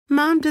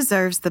Mom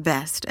deserves the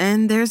best,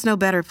 and there's no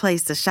better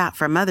place to shop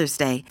for Mother's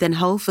Day than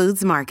Whole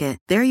Foods Market.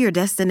 They're your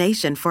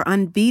destination for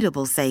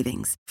unbeatable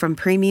savings, from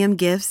premium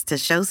gifts to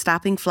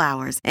show-stopping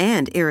flowers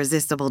and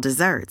irresistible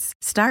desserts.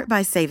 Start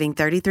by saving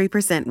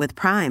 33% with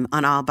Prime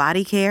on all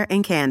body care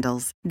and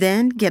candles.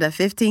 Then get a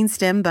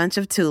 15-stem bunch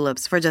of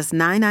tulips for just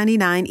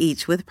 $9.99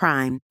 each with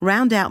Prime.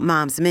 Round out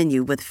Mom's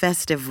menu with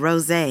festive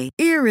rosé,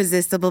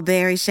 irresistible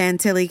berry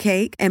chantilly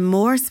cake, and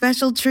more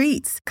special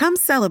treats. Come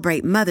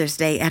celebrate Mother's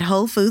Day at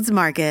Whole Foods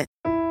Market.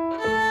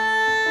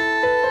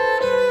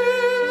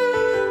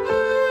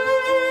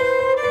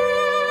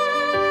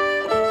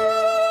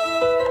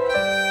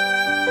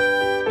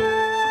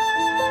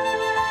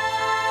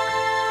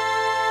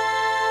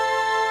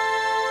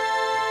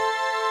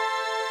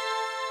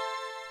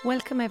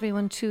 Welcome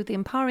everyone to the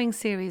Empowering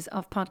series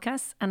of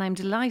podcasts, and I'm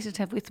delighted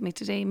to have with me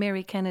today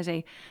Mary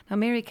Kennedy. Now,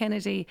 Mary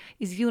Kennedy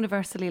is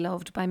universally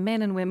loved by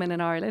men and women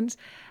in Ireland,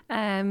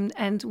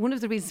 and one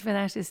of the reasons for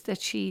that is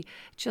that she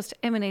just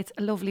emanates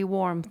a lovely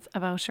warmth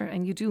about her,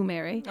 and you do,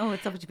 Mary. Oh,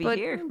 it's lovely to be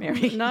here,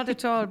 Mary. Not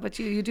at all, but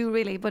you do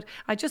really. But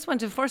I just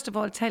want to first of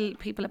all tell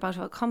people about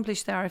how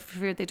accomplished they are, for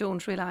fear they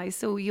don't realise.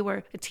 So you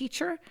were a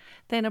teacher,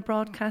 then a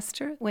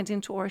broadcaster, went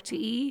into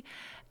RTE,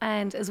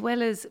 and as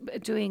well as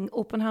doing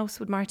Open House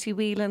with Marty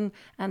Whelan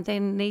and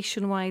then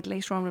Nationwide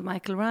later on with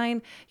Michael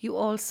Ryan, you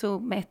also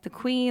met the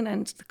Queen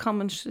and the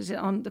comment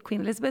on the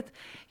Queen Elizabeth.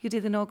 You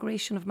did the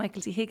inauguration of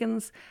Michael D.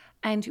 Higgins,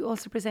 and you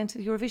also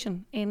presented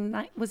Eurovision in,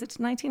 was it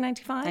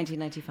 1995?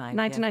 1995.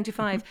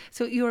 1995. Yeah.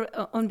 So you're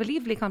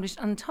unbelievably accomplished.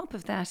 On top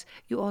of that,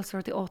 you also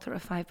are the author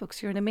of 5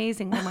 books. You're an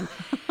amazing woman.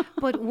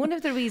 But one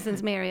of the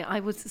reasons, Mary,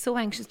 I was so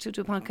anxious to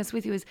do a podcast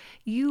with you is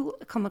you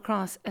come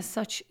across as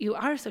such, you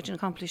are such an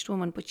accomplished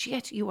woman, but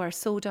yet you are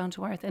so down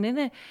to earth. And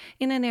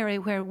in an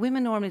area where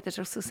women normally that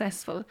are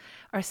successful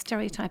are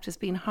stereotyped as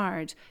being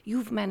hard,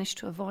 you've managed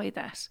to avoid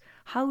that.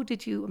 How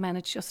did you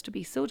manage just to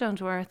be so down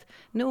to earth,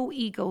 no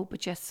ego, but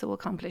just so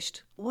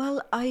accomplished?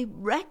 Well, I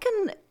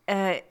reckon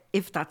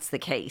if that's the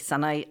case,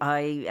 and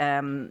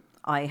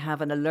I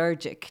have an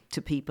allergic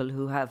to people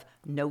who have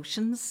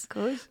notions.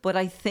 Good. But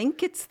I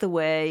think it's the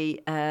way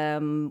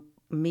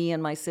me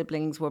and my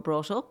siblings were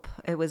brought up.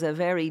 It was a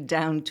very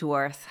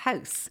down-to-earth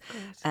house.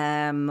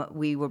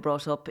 We were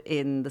brought up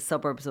in the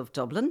suburbs of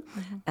Dublin,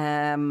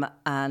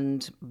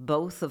 and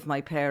both of my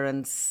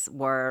parents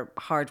were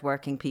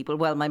hard-working people.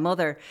 Well, my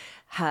mother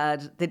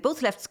they'd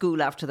both left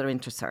school after their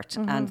intercert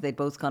and they'd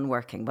both gone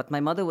working. But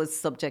my mother was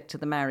subject to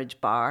the marriage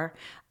bar,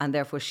 and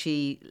therefore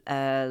she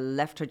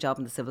left her job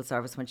in the civil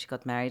service when she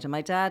got married. And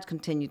my dad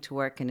continued to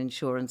work in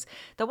insurance.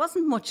 There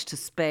wasn't much to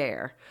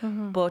spare,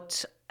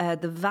 but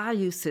the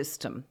value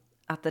system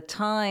at the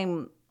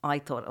time, I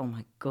thought, oh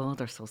my God,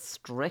 they're so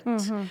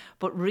strict.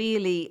 But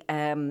really,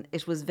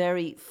 it was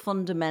very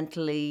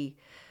fundamentally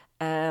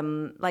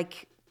well,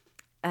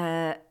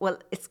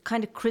 it's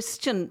kind of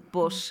Christian,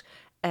 but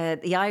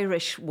the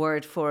Irish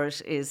word for it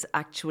is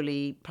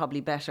actually probably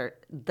better,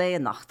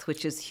 Daenacht,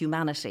 which is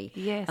humanity.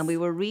 Yes. And we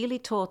were really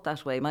taught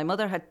that way. My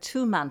mother had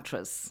 2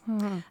 mantras.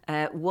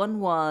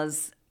 One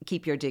was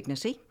keep your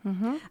dignity,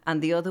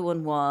 and the other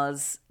one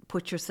was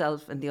put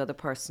yourself in the other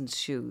person's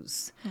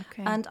shoes.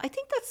 Okay. And I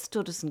think that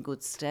stood us in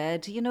good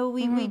stead. You know,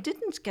 we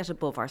didn't get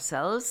above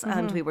ourselves,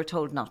 and we were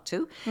told not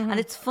to. And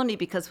it's funny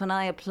because when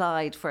I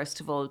applied, first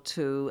of all,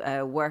 to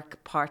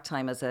work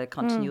part-time as a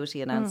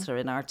continuity announcer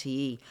in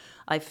RTE,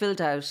 I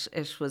filled out,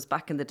 it was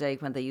back in the day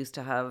when they used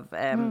to have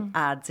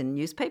ads in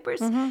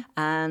newspapers, and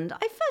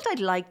I felt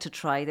I'd like to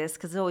try this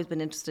because I've always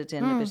been interested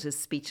in a bit of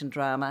speech and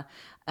drama.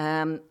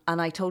 And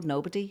I told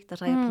nobody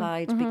that I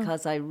applied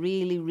because I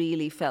really,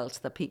 really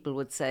felt that people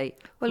would say,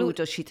 who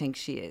does she think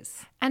she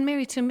is? And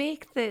Mary, to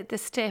make the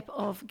step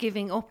of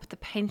giving up the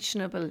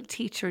pensionable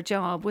teacher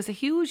job was a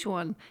huge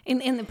one.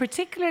 In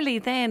particularly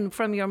then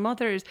from your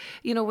mothers,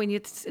 you know, when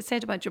you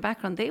said about your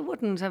background, they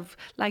wouldn't have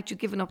liked you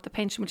giving up the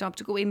pensionable job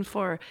to go in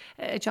for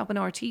a job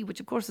in RT, which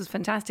of course is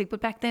fantastic,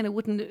 but back then it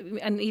wouldn't,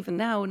 and even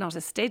now, not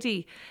a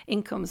steady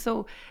income.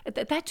 So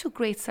that took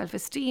great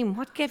self-esteem.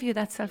 What gave you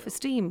that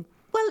self-esteem?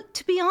 Well,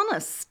 to be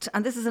honest,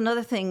 and this is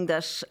another thing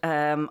that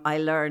I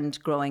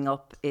learned growing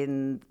up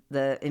in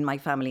my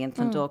family in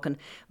Clondalkin,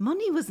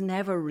 money was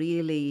never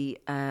really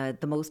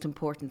the most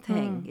important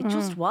thing. It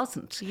just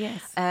wasn't.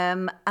 Yes.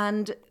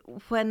 And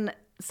when,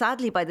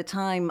 sadly, by the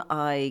time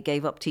I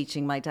gave up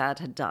teaching, my dad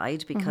had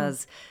died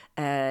because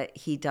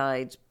he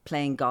died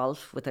playing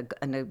golf with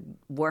a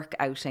work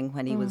outing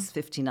when he was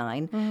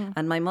 59.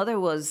 And my mother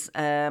was,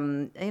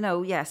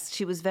 yes,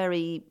 she was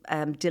very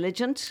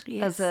diligent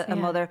as a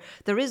mother.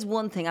 There is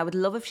one thing, I would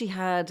love if she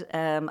had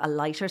a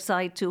lighter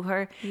side to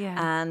her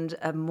and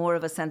more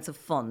of a sense of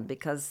fun,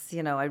 because,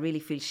 you know, I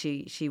really feel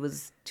she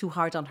was too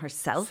hard on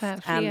herself,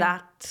 and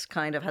that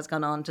kind of has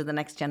gone on to the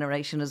next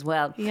generation as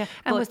well. Yeah.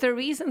 And was there a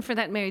reason for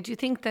that, Mary? Do you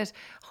think that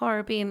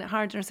her being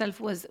hard on herself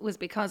was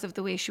because of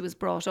the way she was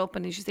brought up?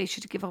 And as you say, stage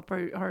she had to give up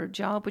her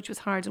job, which was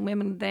hard on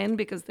women then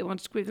because they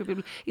wanted to grieve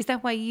people. Is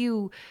that why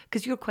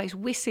because you're quite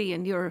witty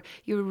and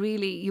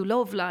you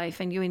love life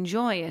and you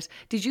enjoy it,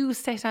 did you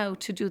set out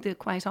to do the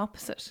quite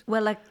opposite?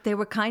 Well, like they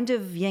were kind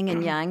of yin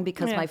and yang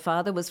because my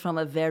father was from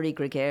a very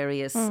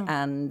gregarious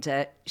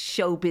and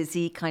show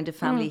busy kind of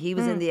family. He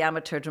was in the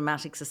Amateur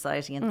Dramatic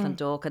Society in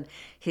Clondalk, and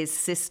his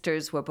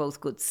sisters were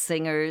both good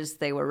singers.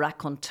 They were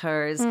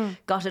raconteurs.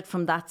 Got it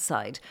from that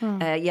side.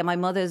 My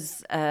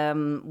mother's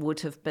would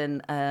have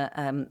been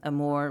a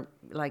more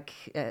like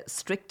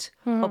strict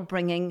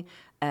upbringing.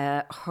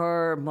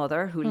 Her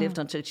mother, who lived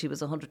until she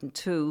was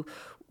 102,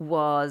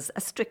 was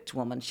a strict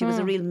woman. She was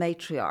a real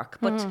matriarch.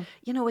 But,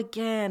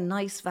 again,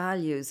 nice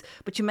values.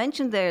 But you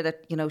mentioned there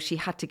that, she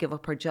had to give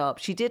up her job.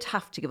 She did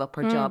have to give up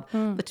her job.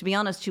 But to be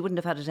honest, she wouldn't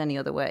have had it any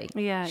other way.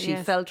 She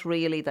felt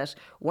really that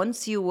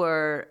once you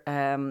were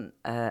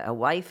a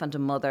wife and a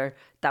mother,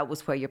 that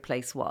was where your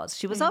place was.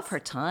 She was of her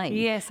time.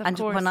 Yes, of course.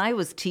 And when I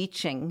was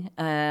teaching,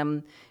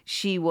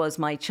 she was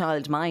my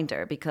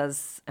childminder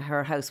because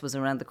her house was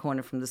around the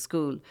corner from the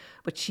school.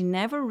 But she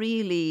never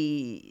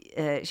really,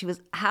 she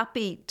was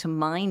happy to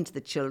mind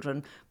the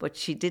children, but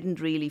she didn't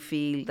really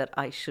feel that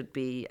I should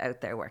be out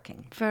there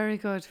working. Very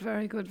good,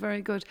 very good,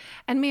 very good.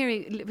 And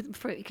Mary,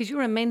 because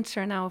you're a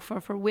mentor now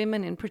for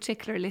women in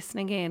particular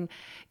listening in,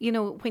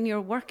 when you're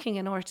working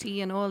in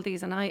RTE and all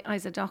these, and I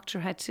as a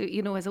doctor had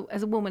to,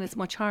 as a woman, it's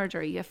much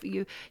harder.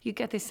 You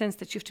get this sense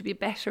that you have to be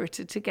better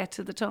to get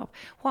to the top.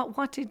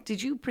 What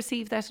did you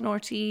perceive that in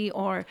RTE,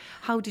 or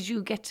how did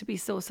you get to be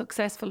so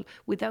successful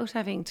without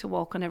having to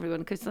walk on everyone?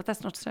 Because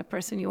that's not the type of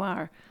person you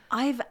are.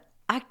 I've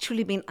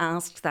actually been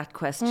asked that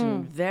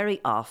question very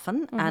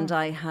often, and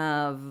I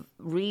have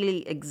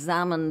really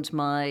examined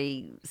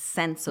my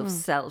sense of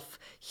self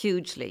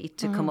hugely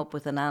to come up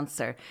with an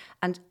answer.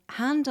 And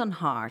hand on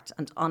heart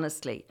and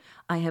honestly,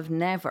 I have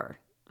never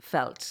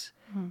felt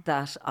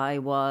that I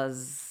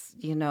was,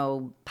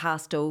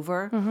 passed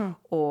over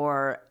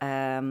or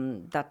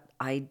that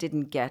I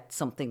didn't get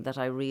something that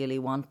I really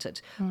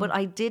wanted. But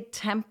I did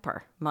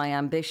temper my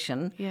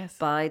ambition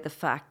by the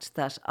fact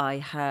that I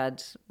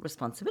had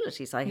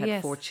responsibilities. I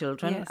had 4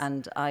 children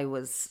and I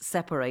was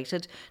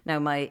separated. Now,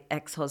 my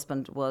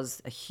ex-husband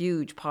was a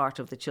huge part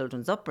of the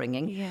children's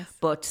upbringing,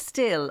 but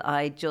still,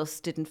 I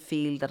just didn't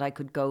feel that I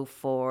could go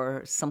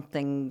for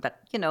something that,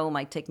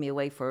 might take me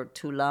away for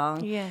too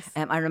long.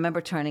 I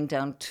remember turning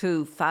down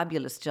 2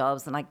 fabulous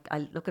jobs, and I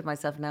look at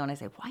myself now and I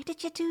say, why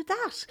did you do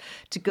that?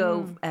 To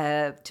go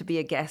to be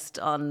a guest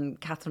on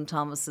Catherine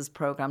Thomas's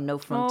programme No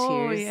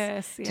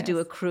Frontiers, to do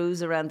a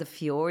cruise around the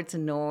fjords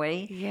in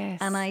Norway.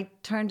 And I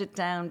turned it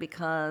down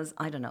because,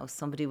 I don't know,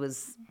 somebody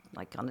was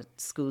like on a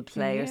school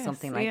play or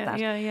something like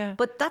that.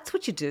 But that's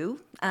what you do.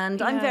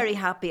 And I'm very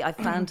happy. I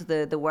found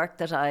the work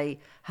that I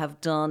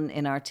have done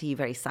in RTE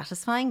very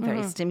satisfying,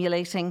 very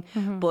stimulating,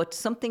 but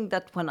something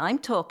that when I'm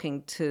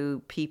talking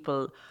to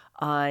people,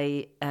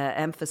 I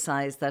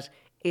emphasise that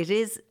it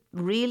is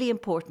really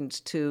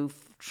important to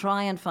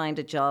try and find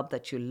a job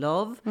that you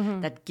love,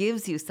 that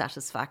gives you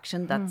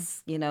satisfaction,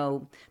 that's,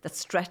 that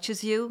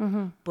stretches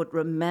you. But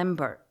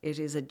remember, it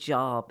is a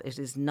job. It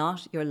is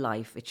not your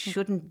life. It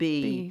shouldn't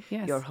be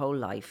your whole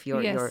life.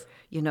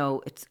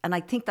 It's, and I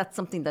think that's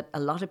something that a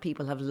lot of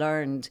people have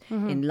learned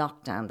in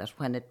lockdown, that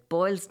when it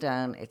boils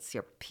down, it's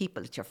your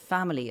people, it's your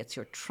family, it's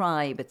your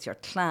tribe, it's your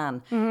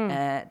clan,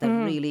 that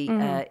really,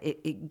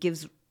 it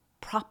gives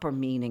proper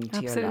meaning to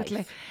your life.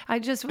 Absolutely. I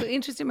just was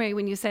interested, Mary,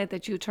 when you said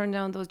that you turned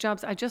down those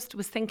jobs. I just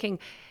was thinking,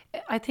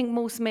 I think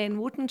most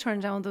men wouldn't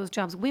turn down those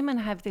jobs. Women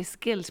have this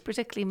guilt,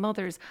 particularly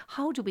mothers.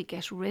 How do we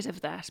get rid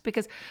of that?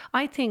 Because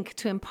I think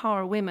to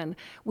empower women,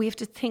 we have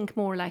to think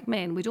more like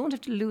men. We don't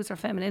have to lose our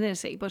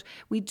femininity, but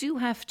we do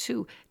have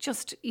to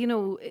just,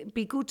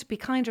 be good, to be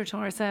kinder to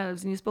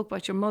ourselves. And you spoke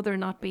about your mother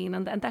not being,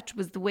 and that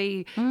was the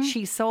way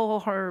she saw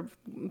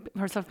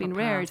herself being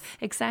reared.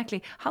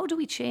 Exactly. How do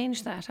we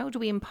change that? How do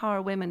we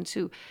empower women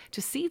to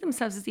see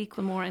themselves as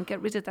equal more and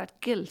get rid of that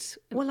guilt?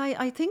 Well,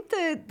 I think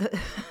that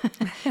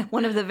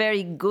one of the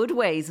very good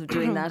ways of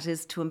doing that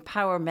is to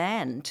empower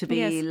men to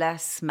be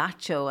less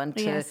macho and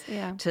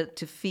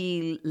to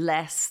feel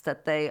less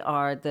that they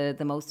are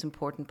the most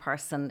important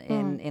person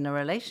in a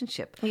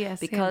relationship.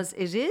 Because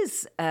it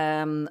is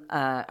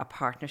a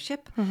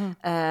partnership.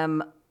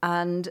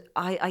 And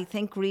I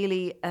think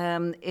really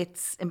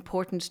it's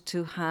important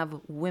to have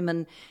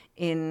women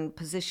in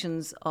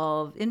positions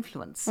of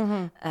influence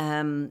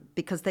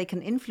because they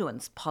can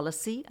influence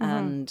policy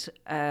and,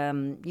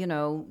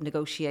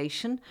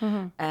 negotiation.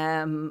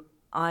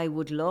 I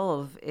would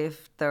love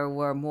if there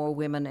were more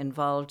women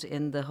involved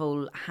in the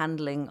whole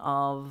handling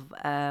of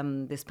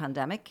this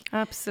pandemic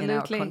in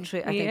our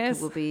country. I think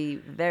it would be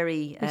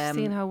very We've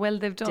seen how well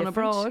they've done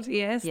abroad.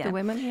 The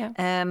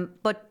women,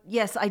 but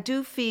yes, I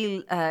do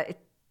feel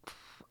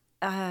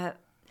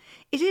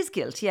it is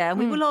guilt, and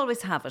we will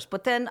always have it.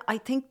 But then I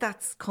think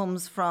that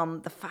comes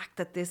from the fact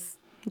that this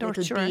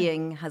little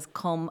being has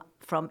come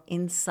from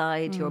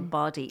inside your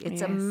body.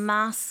 It's a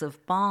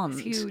massive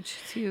bond.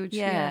 It's huge.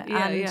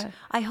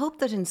 I hope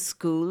that in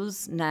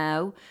schools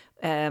now,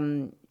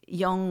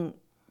 young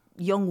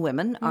young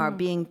women are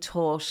being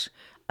taught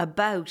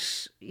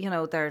about,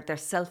 their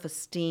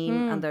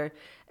self-esteem and their,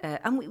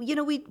 and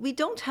we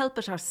don't help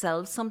it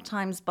ourselves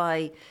sometimes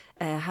by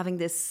having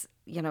this,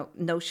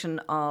 notion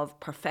of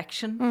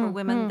perfection for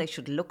women. They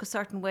should look a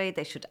certain way.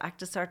 They should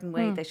act a certain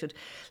way. They should,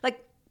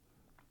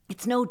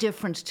 it's no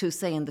different to,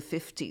 say, in the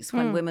 50s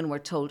when women were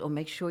told, oh,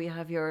 make sure you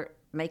have your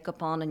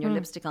makeup on and your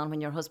lipstick on when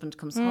your husband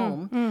comes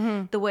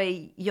home. The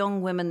way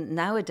young women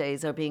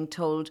nowadays are being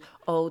told,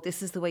 oh,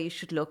 this is the way you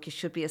should look. You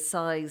should be a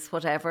size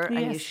whatever,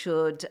 and you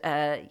should,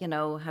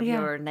 have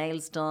your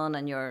nails done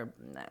and your,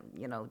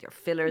 your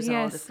fillers and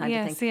all this kind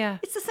of thing. Yeah.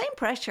 It's the same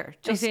pressure,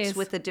 just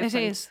with a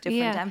different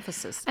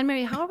emphasis. And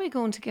Mary, how are we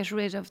going to get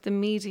rid of the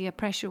media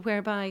pressure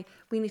whereby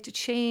we need to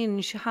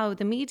change how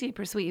the media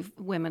perceive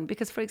women?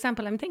 Because, for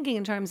example, I'm thinking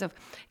in terms of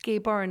Gay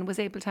Byrne was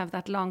able to have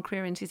that long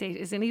career into his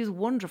 80s, and he was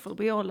wonderful.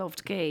 We all loved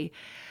Gay.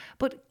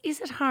 But is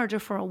it harder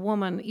for a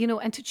woman,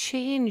 and to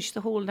change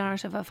the whole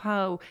narrative of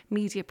how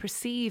media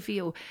perceive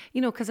you?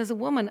 Because as a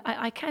woman,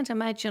 I can't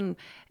imagine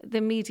the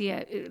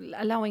media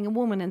allowing a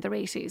woman in their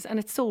 80s, and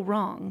it's so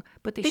wrong.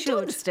 But they should. Do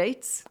in the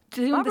States.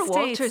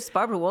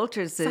 Barbara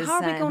Walters is... So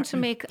how are we going to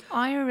make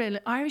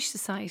Irish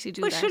society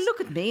do that? Well, sure, look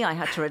at me. I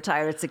had to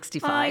retire at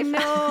 65.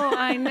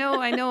 I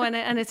know.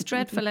 And it's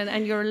dreadful.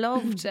 And you're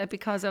loved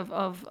because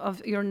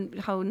of your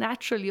how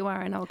natural you are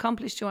and how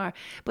accomplished you are.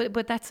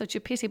 But that's such a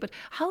pity. But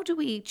how do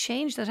we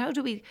change that? How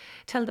do we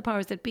tell the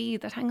powers that be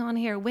that, hang on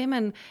here,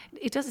 women,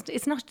 it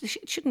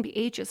shouldn't be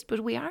ageist, but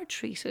we are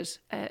treated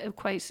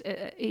quite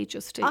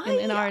ageist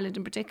in Ireland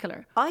in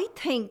particular. I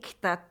think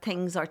that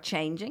things are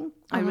changing.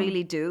 I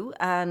really do.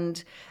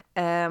 And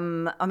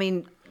I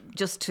mean,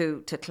 just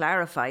to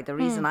clarify, the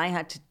reason I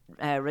had to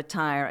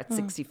retire at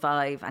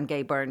 65 and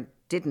Gay Byrne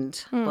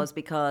didn't was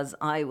because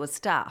I was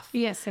staff.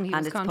 Yes, and he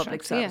was it's contract.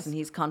 public service, yes. and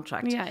he's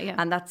contract. Yeah.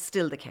 And that's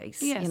still the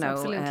case. Yes,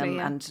 absolutely.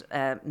 And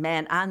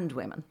men and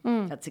women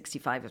at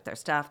 65, if they're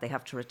staff, they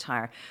have to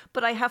retire.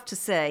 But I have to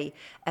say,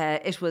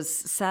 it was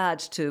sad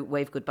to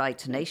wave goodbye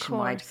to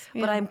Nationwide.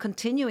 But I'm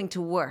continuing to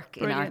work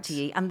in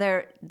RTE, and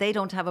they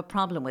don't have a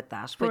problem with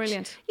that.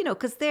 Brilliant. Which,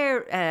 because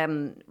they're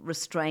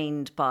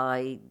restrained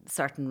by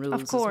certain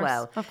rules as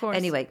well. Of course.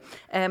 Anyway,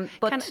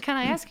 but can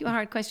I ask you a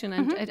hard question?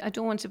 And I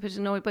don't want to put it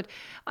in noise, but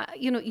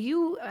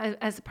you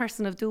as a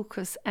person of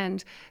Dúchas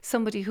and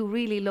somebody who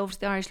really loves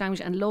the Irish language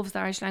and loves the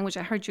Irish language,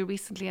 I heard you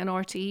recently on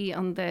RTE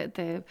on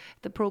the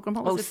programme.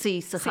 What was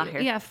it?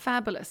 Sahir. Yeah,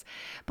 fabulous.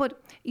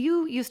 But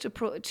you used to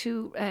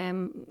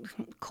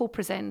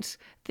co-present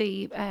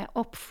the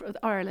Up for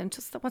Ireland.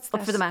 What's that?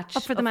 Up for the Match.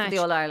 Up for the Match. For the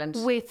All Ireland.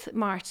 With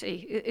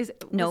Marty.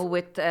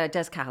 With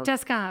Des Cahill. Des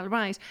Cahill,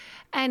 right.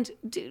 And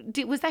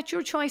was that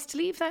your choice to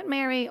leave that,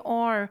 Mary,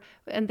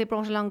 and they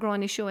brought along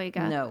Gráinne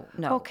Seoige?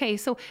 No. Okay,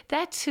 so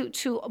that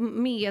to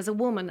me as a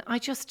woman, I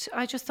just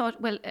thought,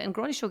 well, and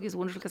Gráinne Seoige is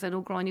wonderful because I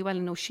know Gráinne well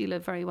and know Sheila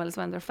very well as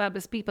well, and they're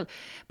fabulous people.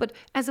 But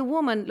as a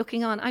woman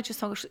looking on, I just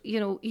thought,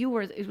 you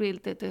were real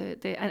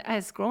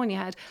as Gráinne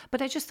had,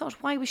 but I just thought,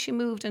 why was she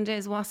moved and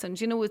Des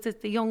wasn't? Was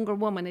it the younger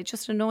woman? It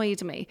just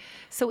annoyed me.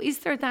 So is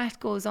there that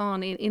goes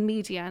on in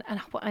media,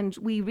 and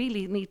we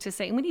really need to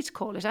say, and we need to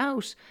call it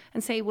out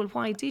and say, well,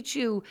 why did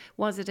you?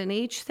 Was it an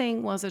age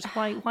thing? Was it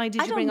why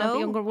did you bring on the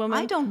younger woman?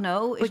 I don't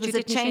know. But it was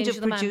a change of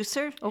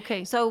producer.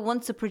 Okay. So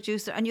once a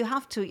producer, and you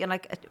have to, a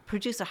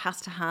producer has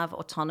to have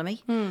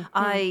autonomy.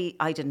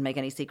 I didn't make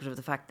any secret of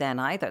the fact then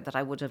either that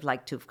I would have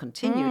liked to have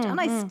continued, and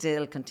I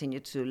still continue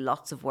to do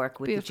lots of work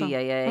with Beautiful.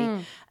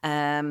 the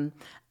GAA.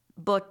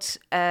 But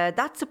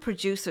that's a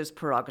producer's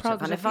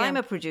prerogative. And if I'm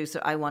a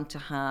producer, I want to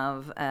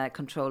have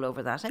control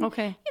over that.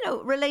 And,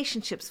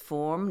 relationships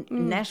form,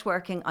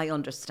 networking, I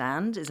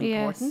understand, is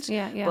important.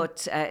 Yes, yeah.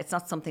 But it's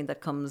not something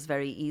that comes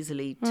very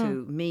easily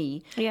to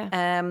me. Yeah.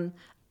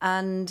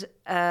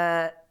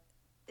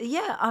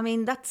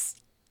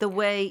 That's the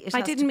way it has to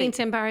be. I didn't mean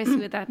to embarrass you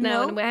with that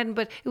now, No.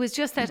 but it was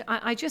just that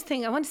I just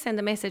think I want to send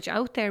the message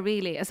out there,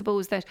 really, I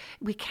suppose, that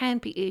we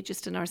can't be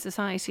ageist in our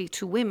society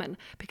to women,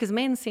 because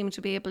men seem to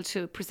be able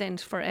to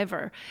present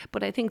forever.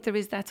 But I think there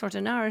is that sort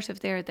of narrative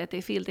there that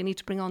they feel they need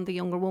to bring on the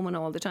younger woman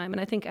all the time. And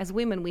I think as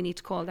women, we need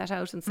to call that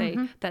out and say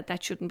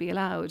that shouldn't be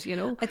allowed,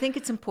 I think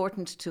it's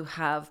important to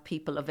have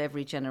people of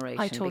every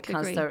generation. I totally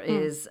because agree.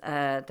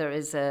 there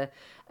is a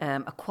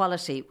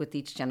quality with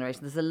each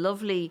generation. There's a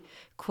lovely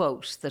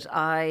quote that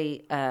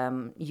I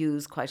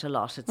use quite a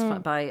lot. It's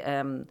by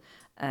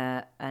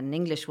an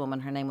English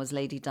woman. Her name was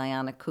Lady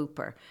Diana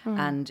Cooper,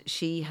 and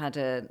she had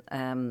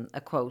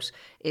a quote.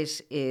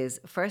 It is,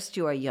 first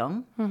you are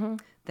young,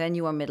 then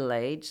you are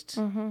middle-aged,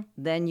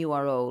 then you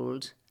are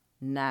old,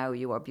 now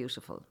you are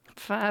beautiful.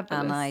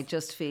 Fabulous. And I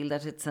just feel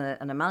that it's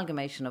an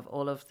amalgamation of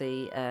all of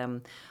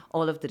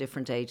the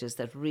different ages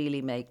that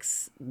really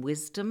makes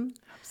wisdom,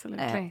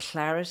 absolutely,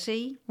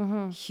 clarity,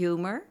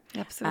 humour,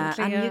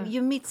 Absolutely, and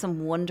you meet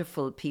some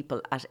wonderful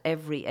people at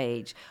every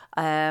age.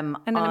 And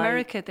in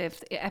America,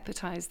 they've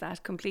epitized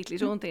that completely,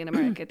 don't they? In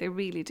America, they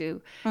really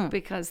do,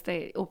 because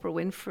Oprah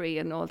Winfrey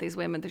and all these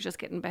women, they're just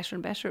getting better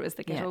and better as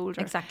they get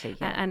older. Exactly.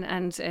 Yeah.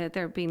 And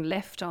they're being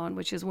left on,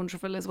 which is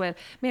wonderful as well.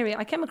 Mary,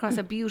 I came across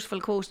a beautiful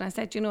quote, and I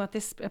said, you know what,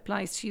 this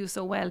applies to you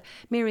so well.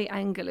 Mary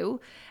Angelou,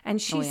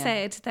 and she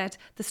said that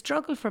the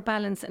struggle for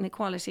balance and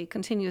equality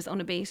continues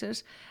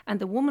unabated, and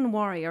the woman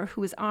warrior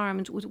who is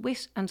armed with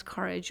wit and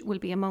courage will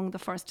be among the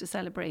first to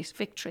celebrate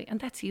victory. And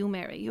that's you,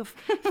 Mary. You have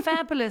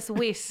fabulous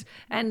wit,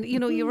 and you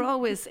know, you're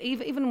always,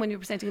 even when you're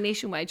presenting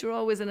nationwide, you're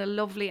always in a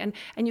lovely, and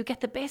you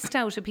get the best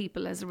out of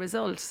people as a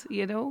result,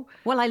 you know.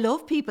 Well, I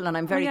love people, and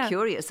I'm very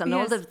curious, and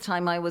all the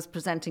time I was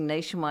presenting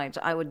nationwide,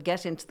 I would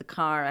get into the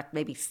car at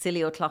maybe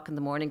silly o'clock in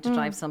the morning to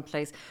drive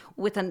someplace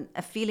with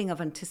a feeling of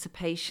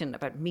anticipation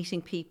about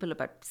meeting people,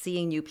 about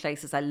seeing new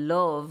places. I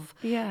love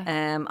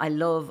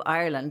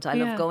Ireland. I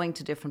love going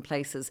to different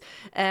places.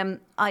 I'm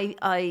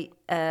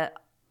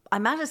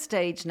at a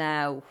stage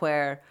now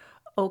where,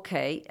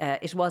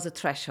 it was a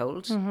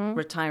threshold,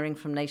 retiring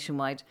from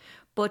nationwide,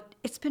 but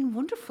it's been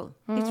wonderful.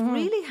 It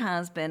really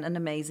has been an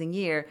amazing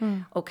year.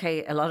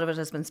 A lot of it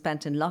has been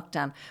spent in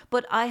lockdown,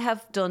 but I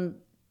have done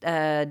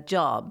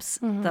jobs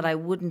that I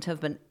wouldn't have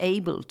been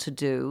able to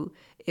do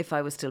if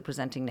I was still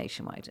presenting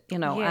nationwide, you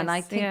know. Yes, and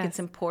I think it's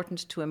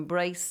important to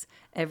embrace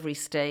every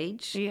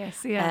stage.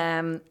 Yes,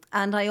 yeah.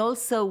 And I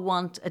also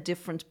want a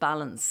different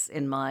balance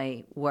in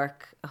my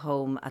work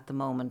home at the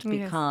moment,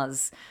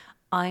 because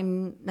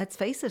let's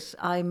face it,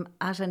 I'm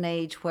at an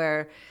age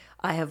where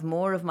I have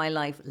more of my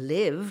life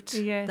lived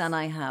than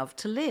I have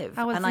to live.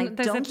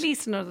 There's at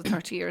least another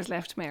 30 years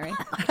left, Mary.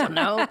 I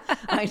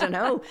don't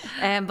know.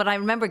 But I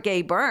remember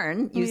Gay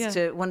Byrne used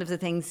to, one of the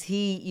things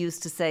he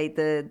used to say,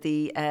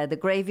 the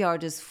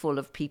graveyard is full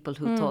of people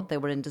who thought they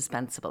were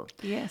indispensable.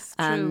 Yes,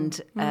 true. And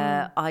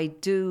I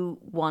do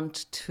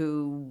want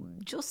to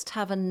just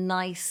have a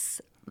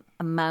nice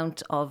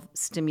amount of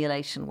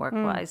stimulation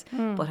work-wise,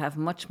 but have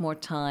much more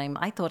time.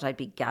 I thought I'd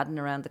be gadding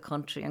around the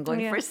country and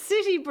going for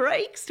city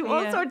breaks to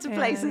all sorts of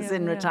places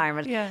in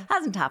retirement.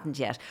 Hasn't happened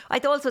yet. I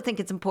also think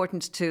it's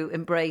important to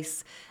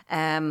embrace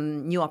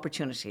new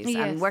opportunities.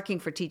 And working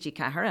for TG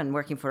Cahir and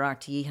working for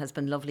RTE has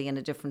been lovely in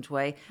a different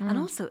way. And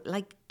also,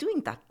 like,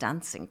 doing that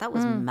dancing, that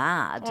was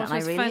mad. And I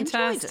really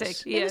enjoyed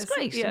it. It was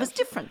great. It was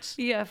different.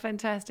 Yeah,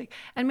 fantastic.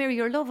 And Mary,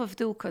 your love of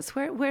Dúchas,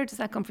 where does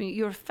that come from?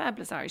 You're a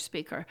fabulous Irish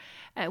speaker.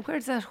 Where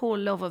does that whole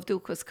love of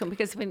Dúchas come?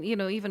 Because when, you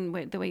know, even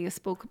the way you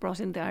brought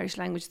in the Irish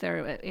language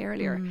there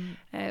earlier,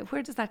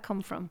 where does that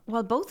come from?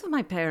 Well, both of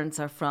my parents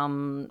are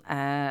from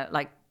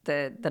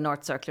the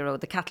North Circular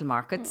Road, the cattle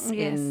markets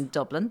in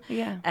Dublin.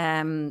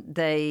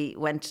 They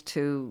went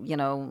to, you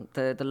know,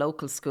 the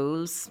local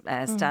schools,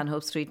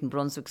 Stanhope Street and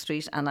Brunswick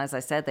Street, and as I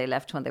said, they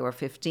left when they were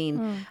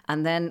 15.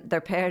 And then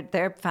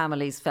their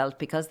families felt,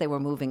 because they were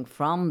moving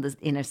from the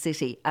inner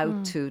city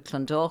out to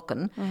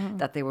Clondalkin,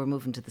 that they were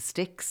moving to the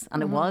sticks,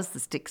 and it was the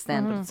sticks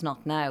then, but it's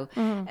not now.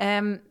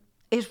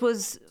 It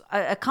was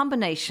a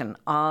combination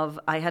of,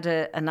 I had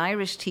an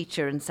Irish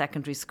teacher in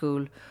secondary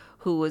school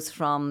who was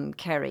from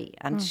Kerry,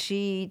 and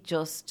she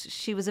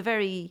was a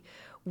very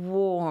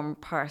warm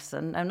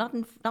person. Now, not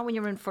when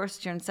you were in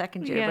first year and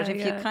second year, but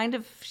if you kind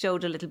of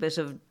showed a little bit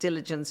of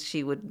diligence,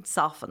 she would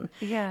soften.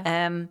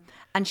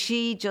 And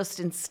she just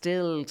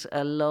instilled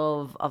a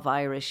love of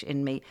Irish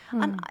in me.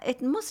 And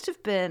it must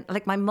have been,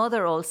 like, my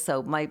mother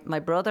also, my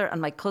brother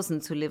and my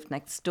cousins who lived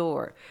next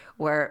door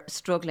were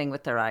struggling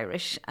with their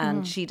Irish,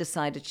 and she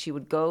decided she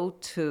would go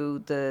to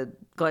the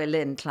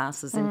Gaelin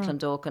classes in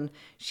Clondalkin.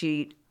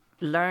 She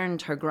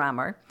learned her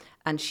grammar,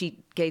 and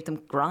she gave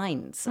them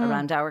grinds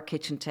around our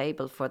kitchen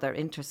table for their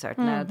intercert.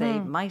 Now, they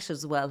might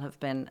as well have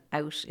been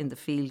out in the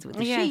field with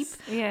the sheep,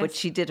 but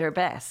she did her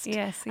best.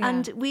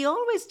 And we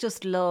always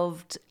just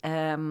loved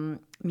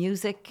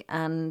music,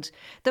 and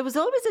there was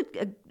always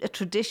a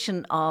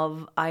tradition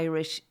of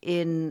Irish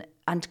and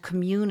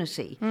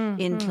community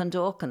in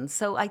Clondalkin.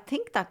 So I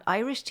think that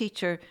Irish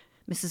teacher,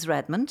 Mrs.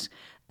 Redmond,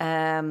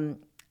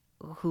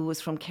 who was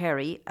from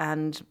Kerry,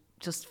 and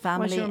just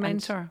family. Was your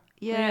mentor?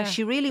 Yeah,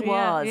 she really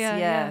was.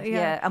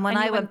 Yeah. And when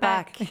I went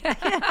back,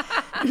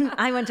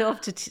 I went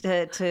off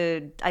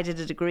I did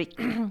a degree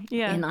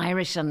in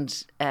Irish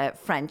and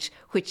French,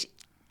 which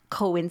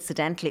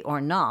coincidentally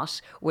or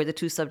not were the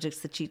two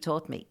subjects that she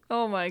taught me.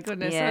 Oh my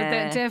goodness. So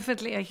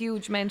definitely a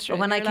huge mentor. But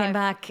when I came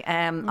back,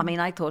 I mean,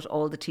 I thought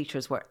all the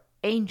teachers were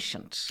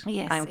ancient.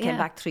 I came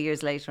back 3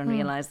 years later and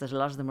realised that a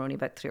lot of them were only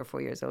about 3 or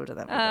 4 years older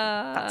than me.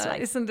 That's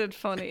life. Isn't it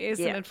funny?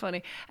 It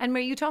funny? And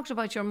Mary, you talked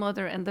about your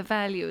mother and the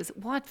values.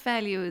 What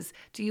values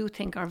do you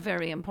think are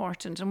very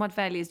important, and what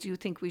values do you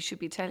think we should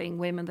be telling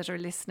women that are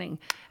listening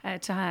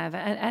to have,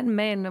 and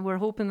men? We're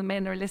hoping the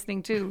men are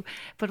listening too.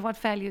 But what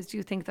values do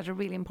you think that are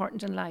really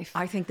important in life?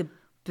 I think the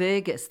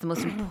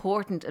most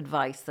important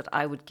advice that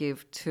I would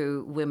give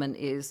to women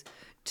is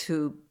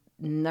to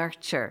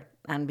nurture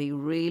and be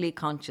really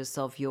conscious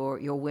of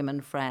your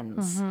women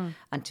friends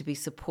and to be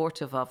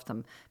supportive of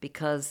them,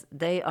 because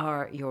they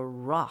are your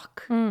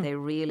rock. They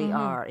really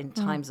are, in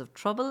times of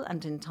trouble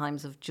and in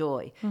times of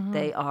joy.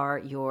 They are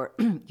your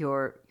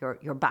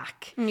your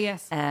back.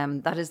 Yes.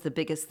 That is the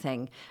biggest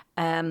thing.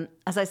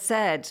 As I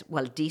said,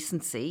 well,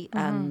 decency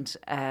and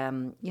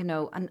you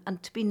know,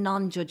 and to be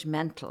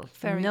non-judgmental.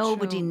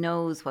 Nobody true.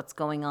 knows what's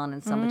going on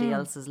in somebody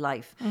else's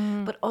life,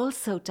 but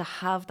also to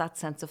have that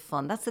sense of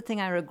fun. That's the thing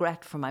I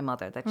regret for my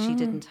mother, that she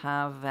didn't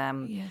have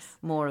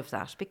more of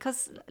that,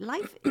 because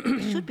life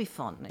should be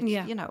fun.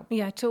 You know.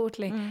 Yeah,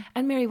 totally.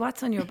 And Mary,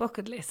 what's on your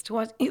bucket list?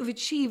 What you've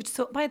achieved?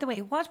 So, by the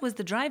way, what was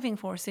the driving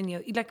force in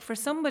you? Like, for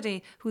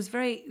somebody who's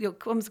very, you know,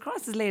 comes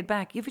across as laid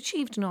back, you've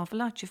achieved an awful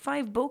lot. You've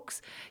 5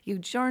 books. You're a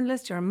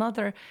journalist. You're a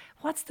mother.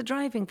 What's the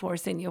driving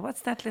force in you?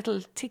 What's that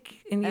little tick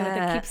in you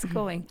that keeps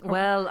going?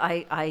 Well,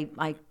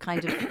 I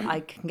kind of I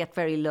can get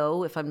very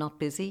low if I'm not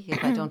busy,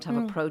 if I don't have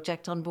a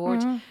project on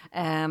board,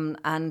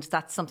 and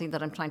that's something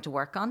that I'm trying to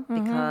work on,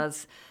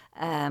 because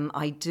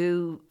I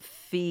do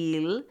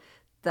feel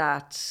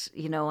that,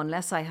 you know,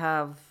 unless I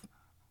have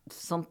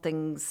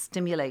something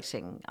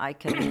stimulating, I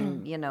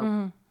can you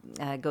know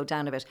go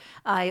down a bit.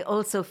 I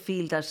also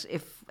feel that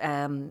if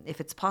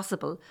it's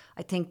possible,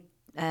 I think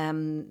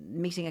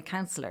meeting a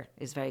counsellor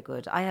is very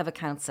good. I have a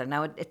counsellor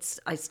now.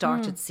 I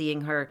started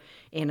seeing her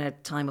in a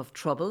time of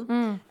trouble,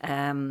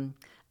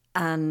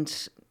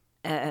 and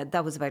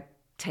that was about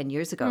 10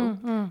 years ago.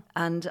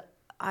 And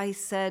I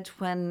said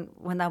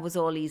when that was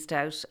all eased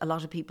out, a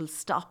lot of people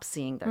stop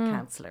seeing their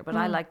counsellor, but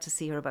I like to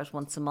see her about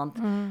once a month.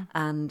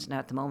 And now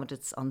at the moment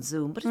it's on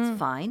Zoom, but it's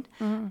fine.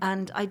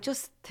 And I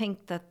just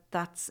think that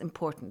that's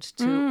important,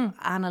 to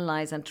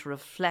analyse and to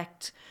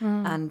reflect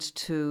and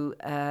to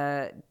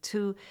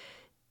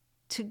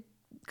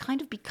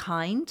kind of be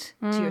kind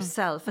to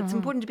yourself. It's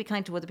important to be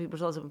kind to other people.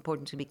 It's also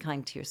important to be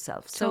kind to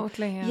yourself. So,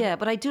 Totally, yeah,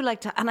 but I do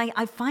like to, and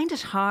I find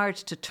it hard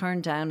to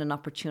turn down an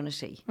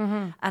opportunity.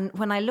 And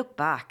when I look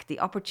back, the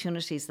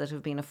opportunities that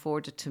have been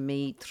afforded to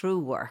me through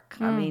work,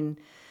 I mean,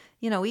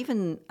 you know,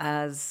 even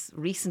as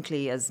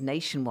recently as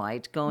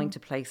Nationwide, going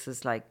to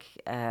places like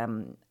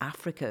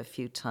Africa a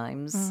few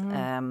times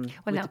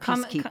with the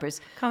peacekeepers.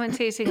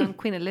 Commentating on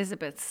Queen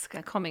Elizabeth's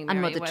coming, Mary,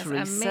 And Mother was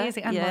Teresa.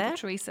 amazing. And Mother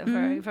Teresa,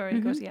 very,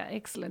 very good. Yeah,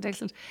 excellent.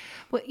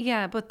 But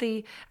yeah, but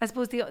I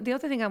suppose the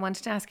other thing I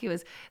wanted to ask you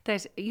is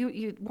that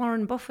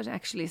Warren Buffett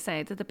actually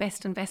said that the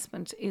best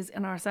investment is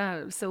in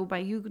ourselves. So by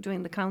you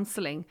doing the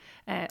counselling,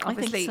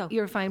 obviously so.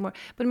 you're fine more.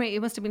 But Mary,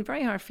 it must have been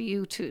very hard for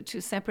you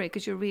to separate,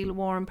 because you're a real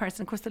warm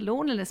person. Of course, the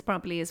loneliness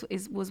probably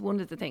was one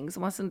of the things,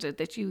 wasn't it?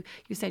 That you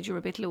said you were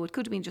a bit low. It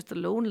could have been just the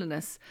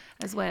loneliness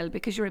as well,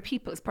 because you're a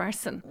people's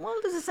person. Well,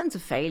 there's a sense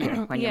of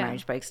failure when your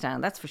marriage breaks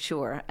down, that's for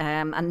sure.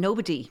 And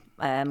nobody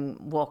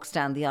walks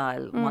down the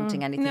aisle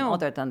wanting anything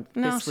other than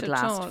this would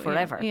last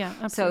forever. Yeah,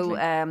 absolutely.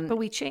 So, but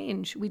we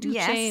change. We do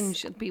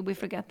change. We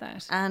forget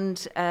that.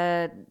 And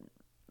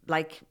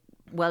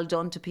well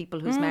done to people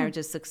whose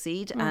marriages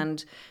succeed,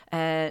 and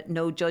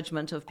no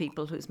judgment of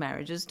people whose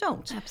marriages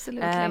don't.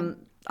 Absolutely.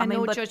 And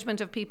no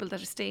judgment of people that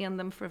stay in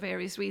them for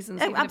various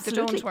reasons, even if they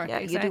don't work. Yeah,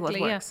 exactly. You do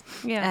what works.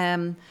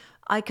 Yeah.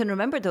 I can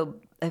remember, though,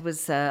 it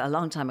was a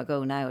long time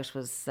ago now, it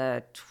was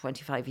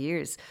 25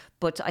 years,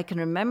 but I can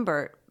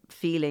remember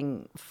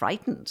feeling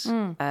frightened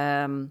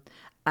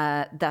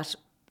that,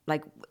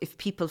 like, if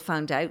people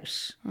found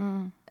out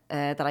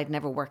that I'd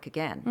never work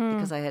again,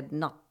 because I had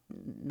not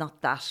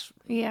that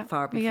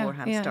far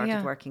beforehand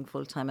started working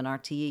full-time in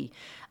RTE.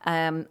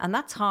 And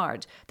that's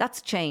hard.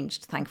 That's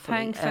changed,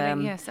 thankfully.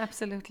 Yes,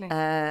 absolutely.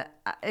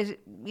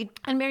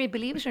 And Mary,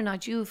 believe it or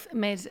not, you've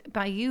made,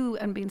 by you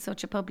and being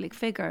such a public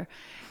figure,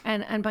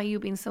 and by you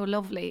being so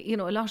lovely, you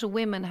know, a lot of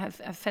women have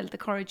felt the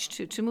courage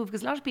to move,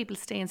 because a lot of people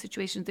stay in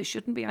situations they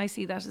shouldn't be. I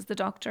see that as the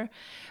doctor.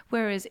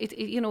 Whereas,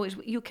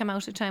 you came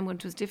out at a time when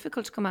it was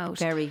difficult to come out.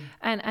 Very.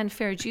 And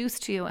fair dues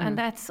to you. And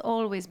that's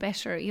always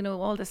better. You know,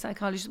 all the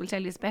psychologists will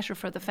tell you it's better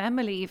for the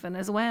family even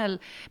as well,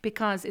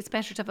 because it's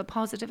better to have a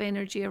positive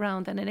energy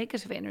around than a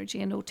negative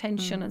energy, and no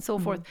tension and so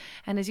forth.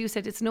 And as you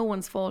said, it's no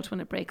one's fault when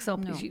it breaks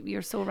up. No.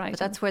 You're so right. But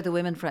that's where the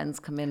women friends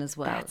come in as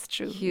well. That's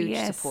true. Huge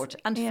support.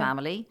 And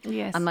family.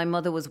 Yes. And my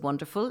mother was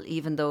wonderful,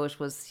 even though it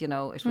was,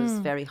 it was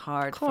very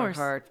hard for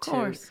her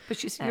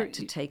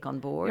to take on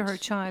board. You're her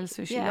child,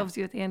 so she loves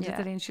you at the end of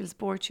the day, and she'll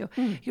support you.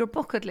 Your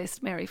bucket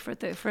list, Mary, for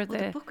the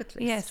bucket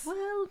list. Yes.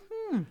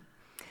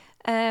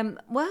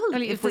 Well,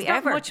 if we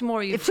ever much more,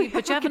 but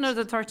you have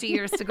another 30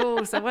 years to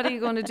go. So what are you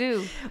going to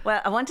do?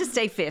 Well, I want to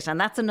stay fit, and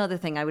that's another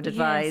thing I would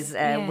advise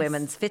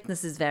women's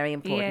fitness is very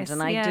important.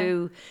 And I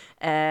do.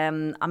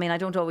 I mean, I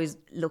don't always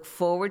look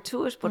forward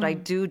to it, but I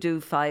do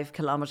 5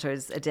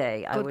 kilometres a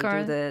day. I will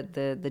do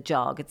the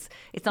jog.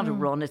 It's not a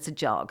run; it's a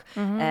jog.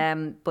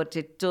 But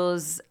it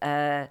does.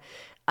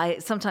 I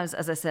sometimes,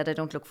 as I said, I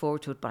don't look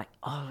forward to it, but I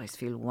always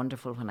feel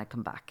wonderful when I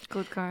come back.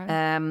 Good girl.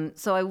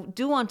 So I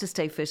do want to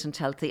stay fit and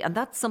healthy, and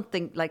that's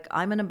something like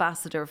I'm an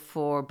ambassador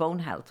for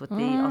bone health with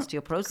the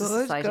Osteoporosis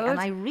Society, and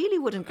I really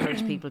would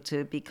encourage people to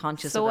be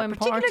conscious of that,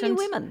 particularly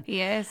women.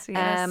 Yes,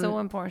 so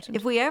important.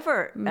 If we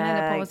ever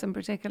menopause in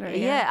particular,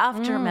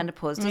 after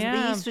menopause, the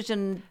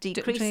estrogen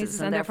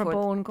decreases and therefore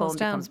bone goes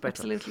down. Becomes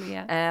brittle. Absolutely,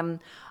 yeah.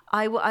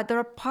 There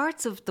are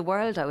parts of the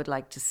world I would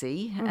like to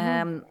see.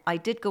 I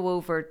did go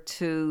over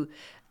to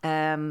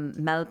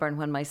Melbourne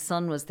when my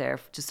son was there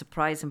to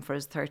surprise him for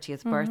his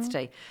 30th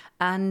birthday.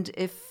 And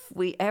if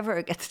we ever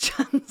get the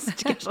chance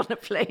to get on a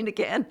plane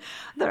again,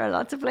 there are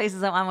lots of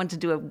places I want to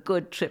do a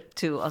good trip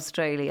to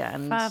Australia.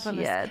 And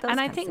fabulous. Yeah, and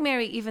I think,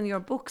 Mary, even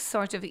your books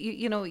sort of,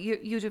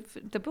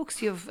 the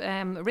books you've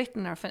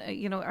written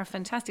are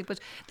fantastic, but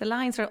the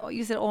lines are,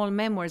 you said all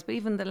memoirs, but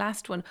even the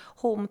last one,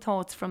 Home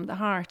Thoughts from the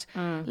Heart,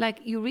 like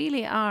you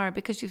really are,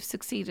 because you've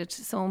succeeded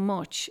so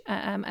much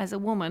as a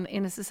woman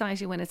in a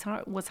society when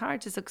was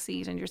hard to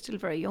succeed, and you're still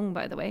very young,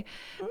 by the way.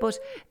 But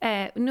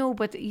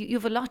but you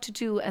have a lot to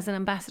do as an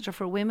ambassador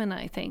for women,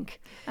 I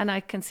think. And I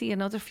can see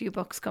another few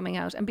books coming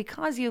out. And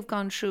because you've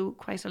gone through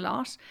quite a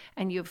lot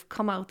and you've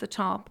come out the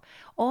top,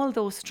 all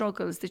those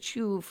struggles that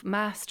you've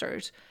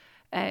mastered,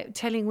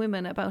 telling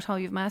women about how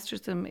you've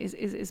mastered them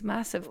is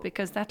massive,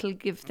 because that'll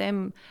give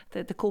them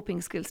the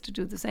coping skills to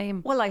do the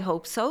same. Well, I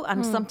hope so.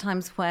 And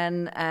sometimes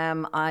when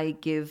I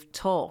give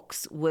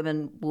talks,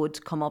 women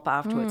would come up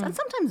afterwards, and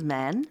sometimes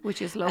men.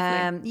 Which is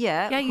lovely.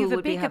 Yeah, you have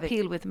a big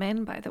appeal with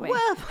men, by the way.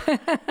 Well,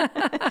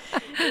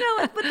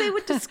 but they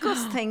would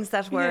discuss things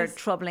that were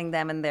troubling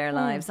them in their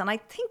lives. And I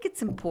think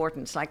it's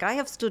important. Like, I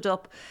have stood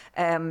up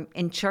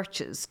in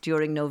churches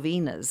during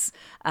novenas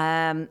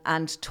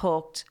and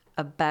talked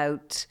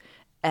about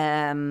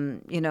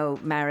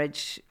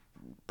marriage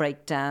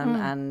breakdown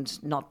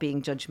and not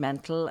being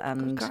judgmental,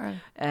 and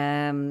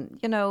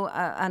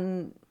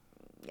and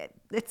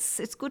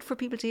it's good for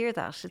people to hear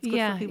that. It's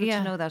good for people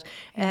to know that.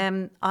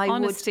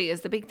 Honesty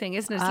is the big thing,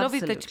 isn't it? It's Absolutely.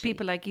 lovely that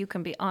people like you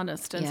can be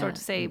honest and sort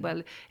of say,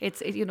 well,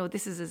 this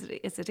is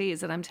as it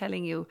is, and I'm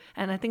telling you.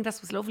 And I think that's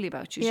what's lovely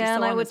about you. Yeah,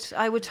 so and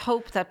I would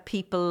hope that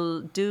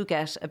people do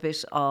get a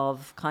bit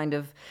of kind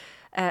of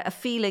a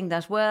feeling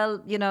that,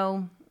 well,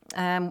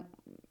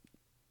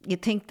 you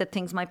think that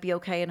things might be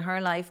okay in her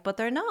life, but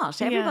they're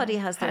not. Everybody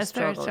has their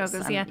struggles.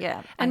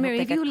 And Mary,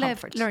 have you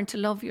learned to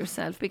love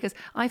yourself? Because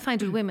I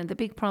find with women, the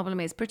big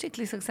problem is,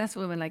 particularly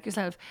successful women like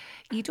yourself,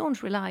 you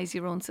don't realise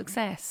your own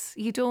success.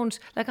 You don't,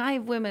 like, I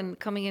have women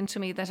coming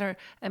into me that are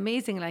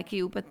amazing like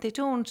you, but they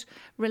don't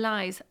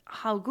realise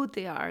how good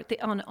they are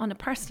on a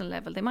personal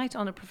level. They might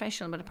on a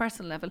professional, but a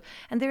personal level.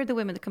 And they're the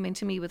women that come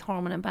into me with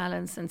hormone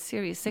imbalance and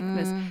serious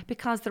sickness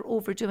because they're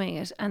overdoing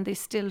it, and they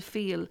still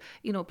feel,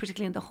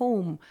 particularly in the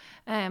home,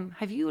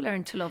 have you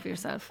learned to love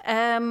yourself?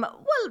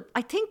 Well,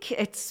 I think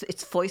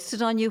it's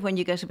foisted on you when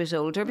you get a bit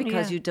older,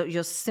 because you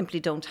just simply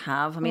don't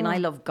have. I mean, I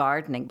love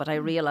gardening, but I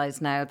realise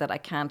now that I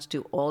can't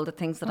do all the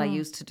things that I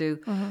used to do.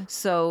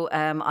 So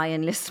I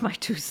enlist my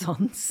two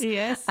sons.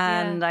 Yes.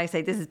 And I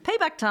say, this is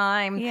payback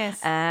time. Yes.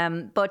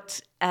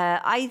 But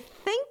I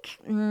think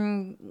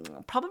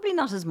probably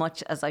not as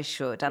much as I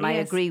should. And I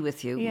agree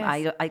with you.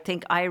 Yes. I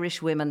think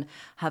Irish women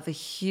have a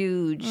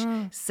huge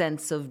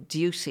sense of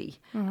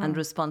duty and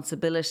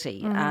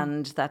responsibility,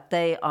 and that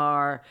they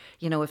are,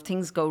 if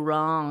things go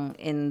wrong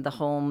in the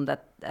home,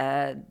 that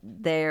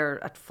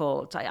they're at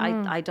fault.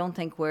 I don't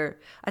think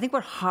I think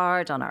we're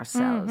hard on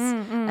ourselves.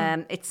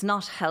 It's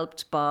not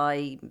helped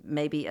by,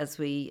 maybe, as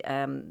we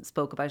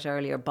spoke about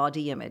earlier,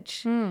 body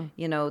image.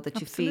 That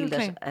you feel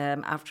that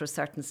after a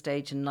certain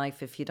stage in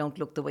life, if you don't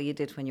look the way you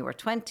did when you were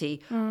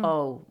 20,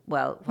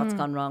 what's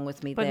gone wrong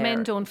with me but there? But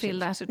men don't feel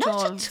that at all.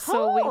 Not at all.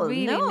 So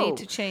we really need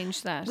to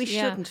change that. We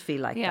shouldn't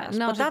feel like that.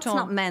 Not but that's at all.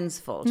 not men's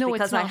fault. No,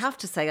 because it's not. I have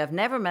to say, I've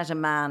never met a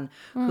man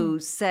who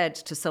said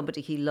to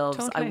somebody he loves,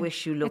 Totally. I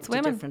wish you looked It's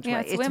women. a different Yeah,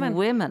 way. it's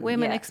women.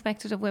 Women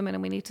expected of women,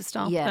 and we need to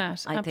stop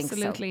that. I think so.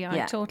 Absolutely.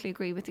 I totally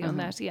agree with you on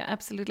that. Yeah,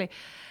 absolutely.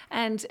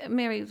 And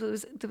Mary,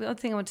 the other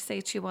thing I want to say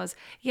to you was,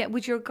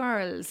 with your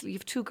girls, you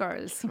have two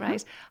girls,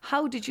 right?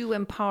 How did you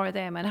empower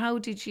them, and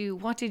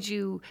what did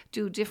you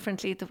do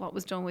differently to what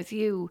was done with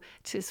you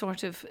to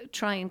sort of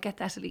try and get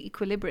that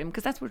equilibrium?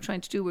 Because that's what we're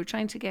trying to do. We're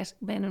trying to get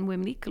men and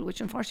women equal,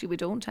 which unfortunately we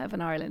don't have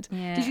in Ireland.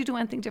 Yeah. Did you do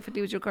anything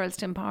differently with your girls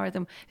to empower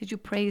them? Did you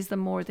praise them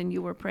more than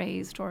you were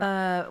praised? Or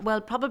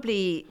well,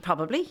 probably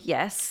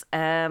yes.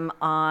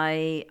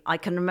 I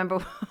can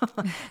remember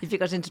if you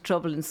got into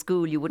trouble in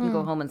school, you wouldn't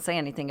go home and say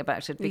anything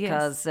about it,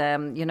 because I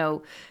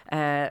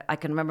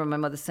can remember my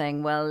mother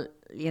saying, well,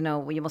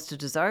 you must have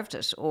deserved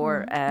it,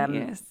 or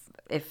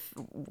if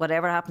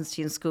whatever happens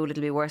to you in school,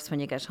 it'll be worse when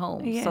you get home.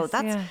 So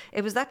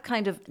it was that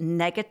kind of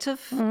negative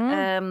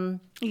that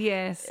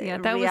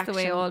reaction. was the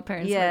way all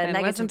parents were then,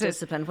 negative wasn't it?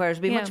 discipline, whereas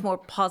it'd be much more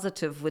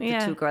positive with the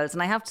two girls.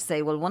 And I have to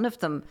say, well, one of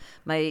them,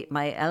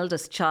 my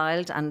eldest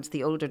child and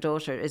the older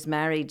daughter, is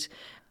married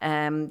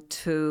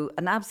to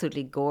an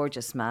absolutely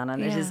gorgeous man.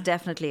 And it is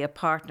definitely a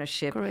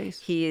partnership. Great.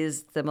 He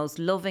is the most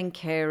loving,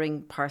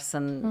 caring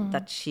person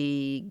that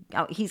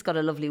he's got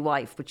a lovely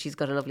wife, but she's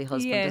got a lovely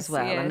husband as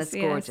well. And it's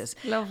gorgeous.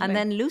 Lovely. And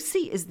then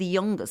Lucy is the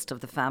youngest of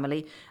the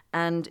family.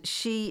 And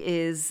she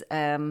is...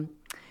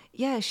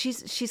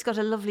 she's got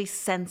a lovely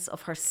sense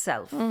of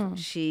herself.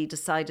 She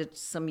decided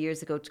some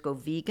years ago to go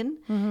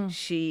vegan.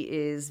 She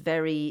is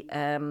very,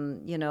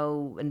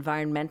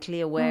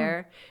 environmentally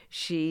aware.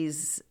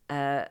 She's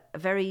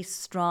very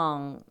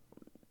strong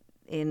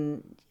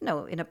in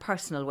a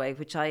personal way,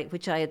 which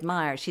I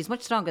admire. She's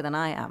much stronger than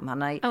I am,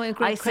 and I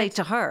say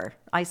to her,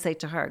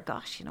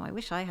 gosh, I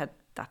wish I had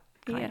that.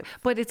 Kind of.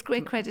 But it's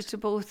great credit to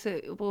both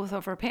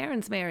of our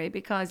parents, Mary,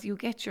 because you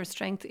get your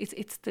strength.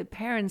 It's the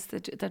parents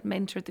that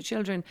mentor the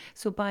children.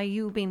 So by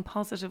you being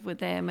positive with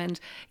them, and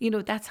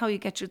that's how you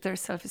get their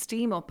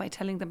self-esteem up, by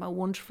telling them how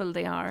wonderful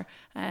they are.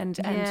 And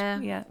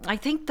I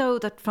think though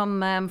that from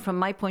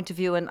my point of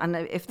view, and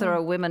if there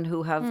are women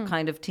who have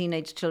kind of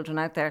teenage children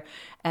out there,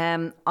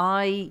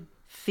 I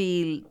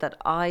feel that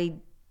I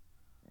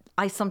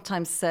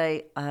sometimes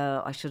say,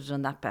 I should have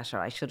done that better.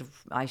 I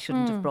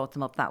shouldn't have brought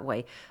them up that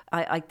way.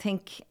 I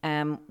think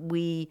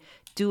we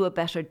do a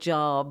better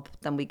job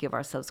than we give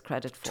ourselves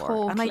credit for.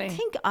 Totally. And I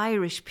think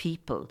Irish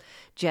people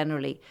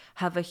generally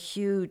have a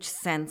huge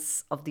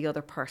sense of the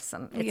other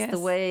person. It's the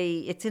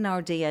way, it's in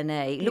our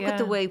DNA. Look at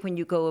the way when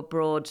you go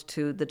abroad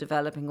to the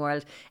developing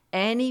world,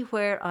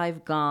 anywhere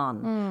I've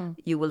gone,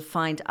 you will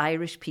find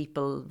Irish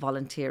people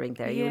volunteering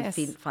there. You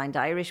will find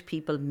Irish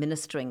people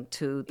ministering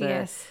to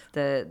the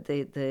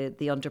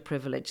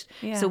underprivileged.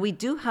 Yeah. So we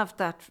do have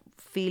that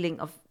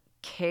feeling of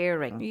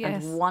caring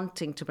and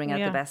wanting to bring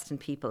out the best in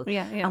people.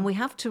 And we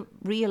have to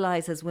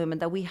realise as women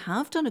that we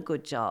have done a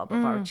good job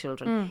of our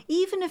children.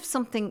 Even if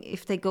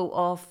they go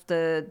off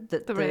the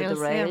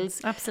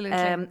rails,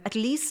 absolutely. At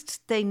least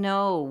they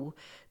know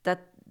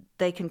that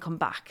they can come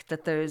back,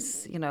 that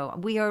there's,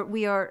 we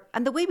are,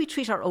 and the way we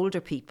treat our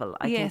older people,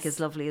 I think, is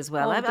lovely as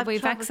well. The way we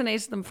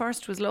vaccinated them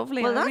first was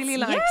lovely. I really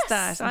liked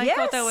that. I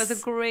thought that was a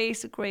great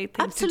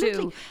thing to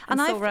do.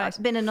 And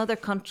I've been in other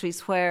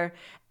countries where,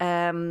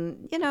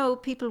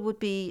 people would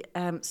be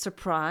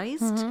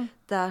surprised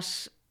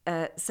that,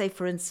 say,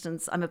 for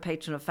instance, I'm a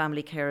patron of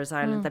Family Carers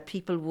Ireland, that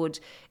people would,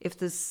 if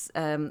there's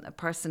a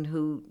person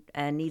who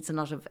needs a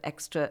lot of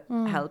extra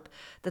help,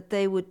 that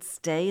they would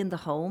stay in the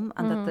home,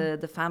 and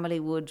that the family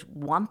would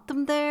want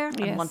them there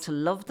and want to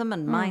love them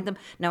and mind them.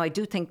 Now, I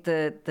do think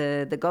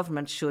the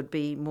government should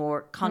be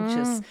more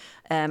conscious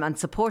and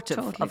supportive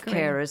of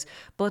carers,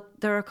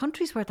 but there are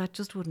countries where that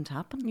just wouldn't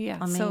happen.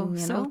 Yeah, so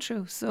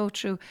true. So,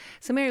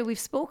 Mary, we've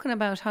spoken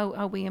about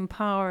how we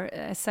empower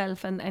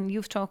self, and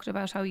you've talked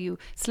about how you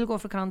still go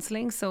for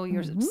counselling, so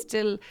you're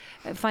still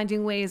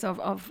finding ways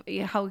of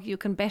how you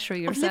can better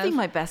yourself. Of living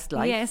my best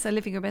life. Yes,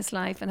 living your best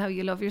life, and how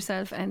you love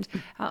yourself, and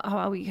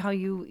how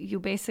you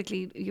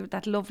basically, you're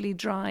that lovely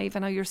drive,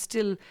 and how you're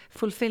still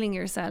fulfilling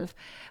yourself.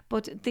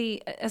 But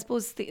I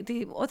suppose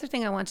the other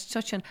thing I want to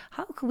touch on,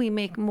 how can we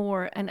make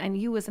more,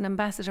 and you as an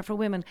ambassador for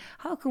women,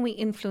 how can we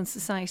influence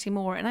society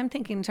more? And I'm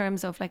thinking in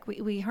terms of, like,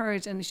 we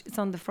heard, and it's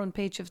on the front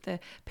page of the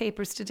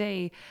papers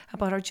today,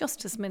 about our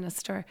Justice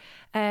Minister.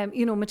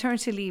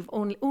 Maternity leave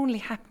only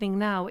happening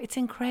now. It's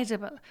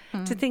incredible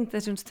to think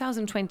that in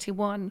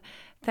 2021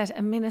 that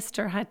a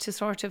minister had to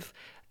sort of,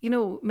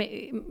 I'll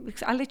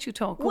let you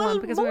talk. Go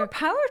on, because more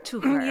power to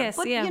her. Yes,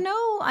 but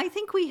I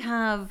think we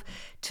have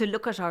to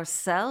look at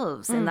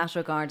ourselves in that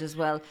regard as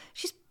well.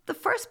 She's the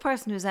first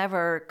person who's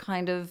ever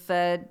kind of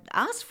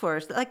asked for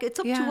it. Like, it's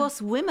up to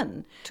us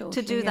women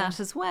to do that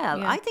as well.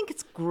 Yeah. I think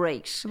it's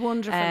great. It's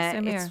wonderful.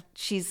 Same here.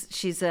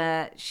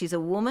 She's a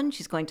woman.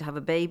 She's going to have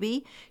a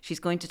baby. She's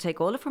going to take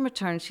all of her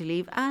maternity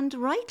leave, and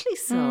rightly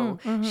so.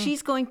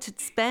 She's going to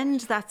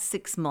spend that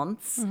 6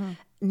 months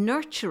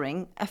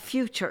nurturing a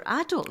future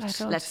adult,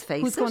 let's face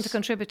it. Who's going to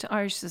contribute to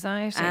Irish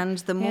society. And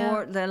the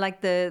more,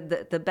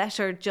 the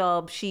better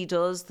job she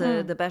does,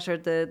 the better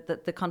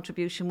the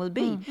contribution will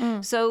be.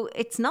 So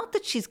it's not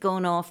that she's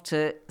going off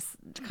to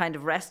kind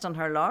of rest on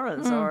her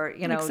laurels or,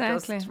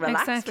 just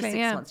relax for 6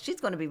 months. She's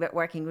going to be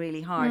working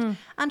really hard.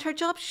 And her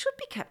job should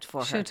be kept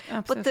for her.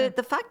 Absolutely. But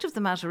the fact of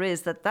the matter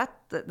is that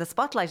the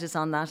spotlight is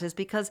on that is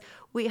because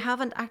we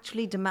haven't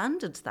actually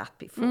demanded that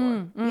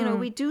before.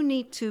 We do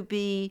need to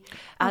be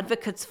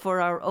advocates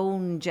for our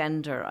own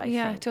gender, I think.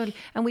 Yeah, totally.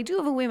 And we do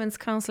have a women's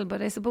council,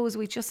 but I suppose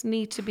we just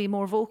need to be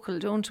more vocal,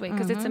 don't we?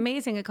 Because it's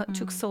amazing it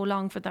took so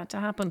long for that to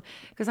happen.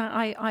 Because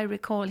I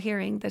recall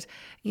hearing that,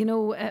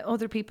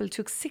 other people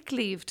took sick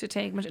leave to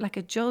take, like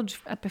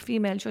a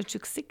female judge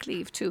took sick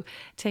leave to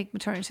take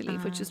maternity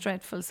leave, which is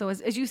dreadful. So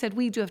as you said,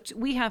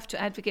 we have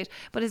to advocate.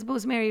 But I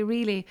suppose, Mary,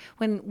 really,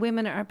 when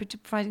women are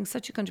providing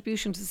such a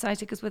contribution to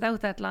society, because without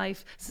that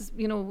life,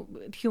 the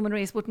human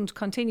race wouldn't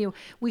continue,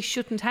 we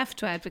shouldn't have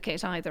to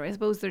advocate either. I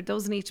suppose there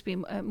does need to be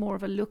more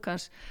of a look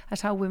at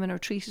how women are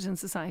treated in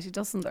society,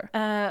 doesn't there?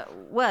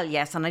 Well,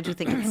 yes, and I do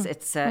think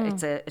it's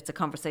a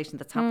conversation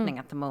that's happening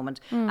at the moment,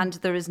 and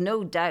there is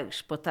no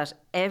doubt but that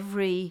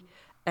every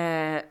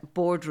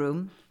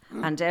boardroom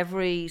and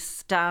every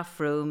staff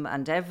room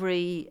and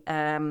every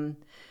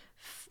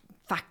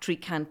factory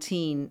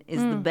canteen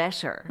is the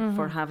better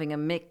for having a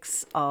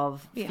mix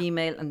of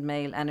female and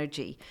male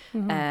energy,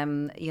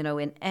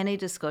 in any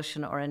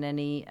discussion or in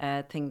any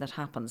thing that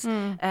happens.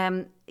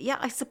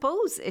 I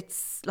suppose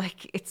it's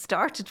like it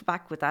started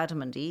back with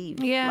Adam and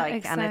Eve. Yeah,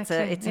 exactly.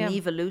 And it's an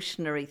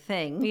evolutionary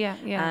thing. Yeah.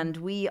 And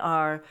we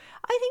are,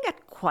 I think,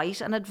 at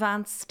quite an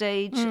advanced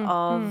stage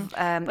of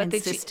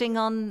insisting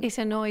on. It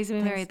annoys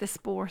me, Mary, the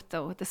sport,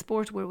 though. The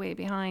sport, we're way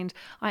behind.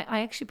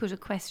 I actually put a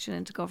question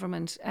into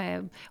government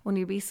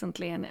only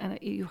recently, and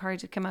you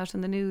heard it come out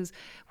in the news,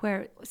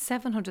 where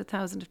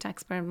 700,000 of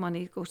taxpayer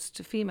money goes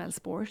to female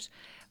sport,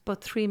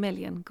 but 3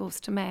 million goes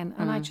to men.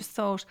 And I just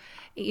thought,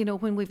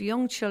 when we've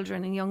young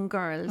children and young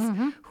girls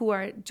who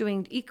are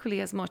doing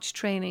equally as much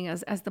training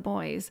as the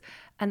boys,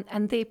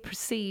 and they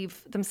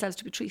perceive themselves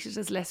to be treated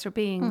as lesser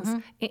beings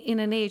in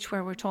an age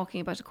where we're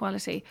talking about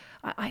equality,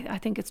 I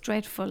think it's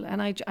dreadful. And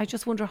I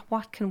just wonder,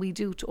 what can we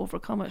do to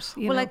overcome it?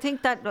 I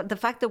think that the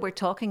fact that we're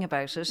talking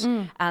about it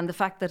and the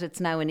fact that it's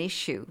now an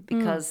issue,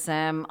 because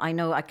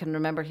I can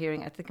remember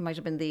hearing, I think it might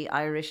have been the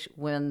Irish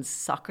women's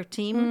soccer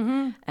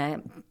team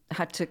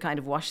had to kind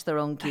of wash their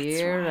own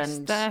gear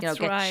and get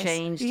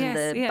changed in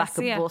the back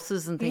of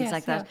buses and things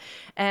like that.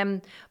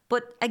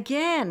 But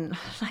again,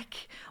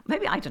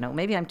 maybe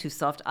I'm too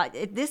soft.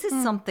 This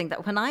is something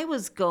that when I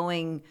was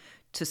going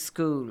to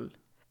school,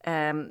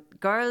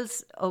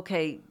 girls,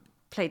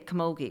 played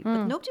camogie,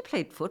 but nobody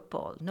played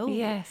football. No,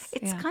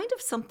 it's kind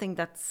of something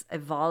that's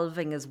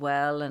evolving as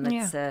well, and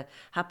it's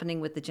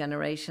happening with the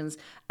generations,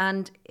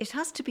 and it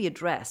has to be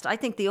addressed. I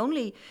think the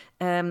only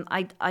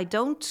I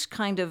don't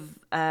kind of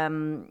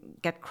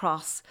get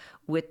cross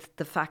with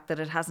the fact that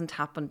it hasn't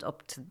happened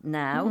up to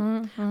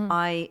now.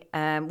 I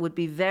would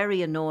be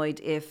very annoyed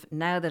if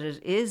now that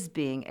it is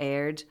being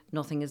aired,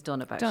 nothing is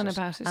done about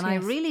it. And I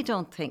really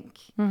don't think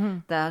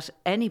that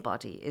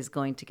anybody is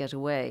going to get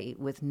away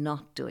with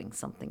not doing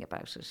something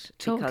about it.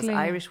 Totally. Because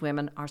Irish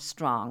women are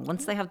strong.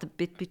 Once they have the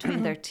bit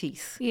between their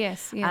teeth.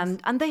 Yes.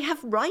 And they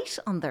have right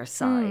on their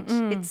side.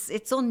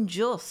 It's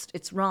unjust.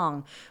 It's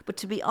wrong. But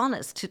to be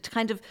honest, to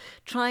kind of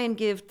try and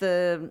give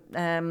the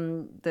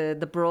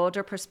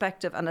broader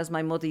perspective, and as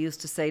my mother used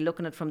to say,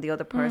 looking from the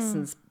other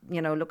person's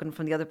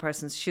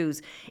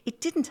shoes, it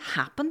didn't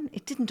happen.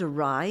 It didn't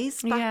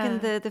arise back in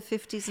the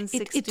 50s and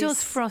 60s. It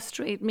does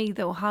frustrate me,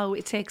 though, how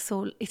it's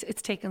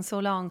taken so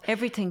long.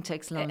 Everything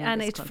takes long,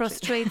 and it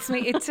frustrates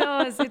me. It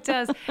does,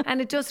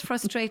 and it does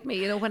frustrate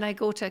me. When I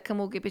go to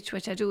Camogie Beach,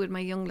 which I do with my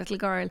young little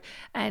girl,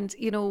 and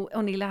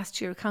only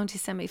last year county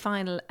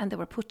semi-final, and they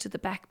were put to the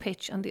back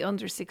pitch, and the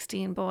under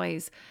 16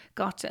 boys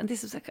got to, and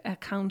this was a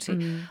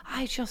county.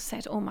 I just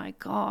said, "Oh my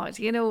God,"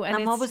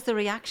 And what was the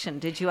reaction?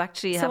 Did you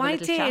actually have a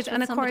little chat with somebody? So I did,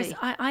 and of course,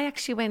 I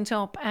actually went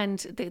up, and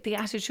the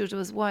attitude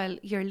was, "Well,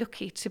 you're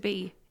lucky to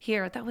be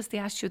here." That was the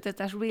attitude,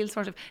 that real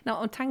sort of,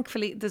 now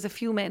thankfully there's a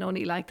few men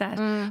only like that,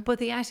 but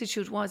the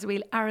attitude was a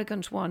real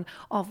arrogant one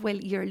of, "Well,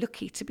 you're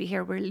lucky to be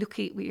here, we're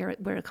lucky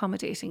we're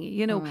accommodating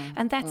you,"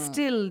 and that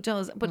still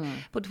does,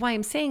 but why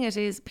I'm saying it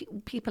is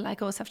people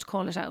like us have to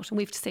call it out, and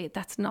we have to say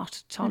that's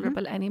not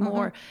tolerable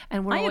anymore,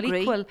 and we're all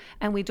equal,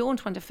 and we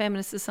don't want a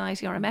feminist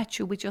society or a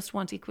macho, we just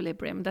want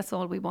equilibrium. That's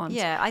all we want.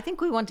 I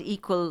think we want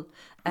equal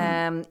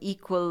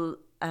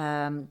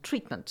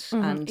treatment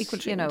and equal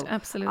treatment,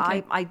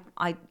 absolutely.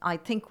 I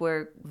think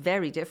we're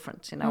very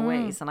different in our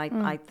ways, and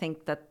I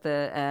think that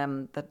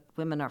that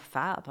women are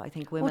fab. I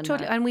think women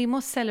totally. And we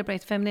must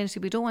celebrate femininity.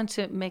 We don't want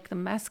to make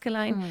them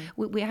masculine.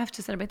 We have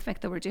to celebrate the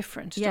fact that we're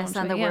different. Yes,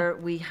 don't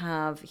and we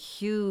have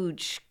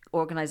huge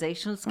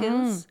organisational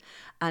skills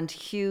and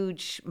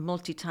huge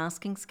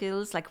multitasking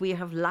skills. Like, we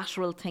have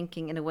lateral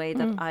thinking in a way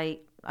that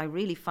I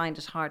really find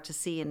it hard to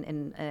see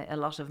in a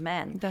lot of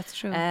men. That's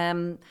true.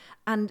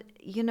 And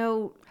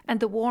and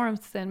the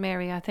warmth then,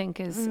 Mary, I think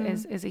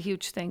is a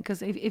huge thing,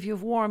 because if you're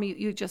warm,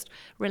 you just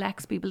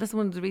relax people. That's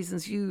one of the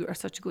reasons you are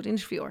such a good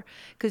interviewer,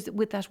 because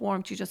with that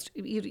warmth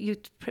you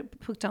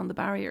put down the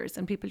barriers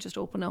and people just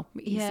open up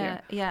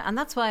easier. Yeah, and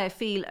that's why I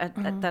feel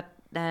that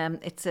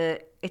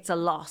it's a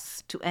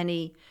loss to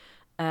any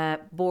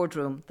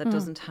boardroom that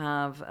doesn't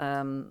have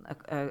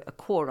a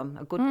quorum,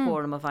 a good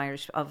quorum of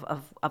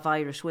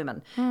Irish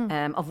women,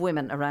 of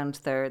women around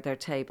their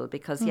table.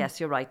 Because yes,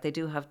 you're right, they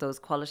do have those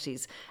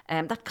qualities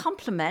that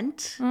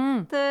complement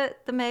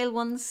the male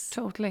ones.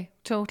 Totally.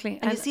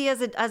 And you see,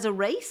 as a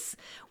race,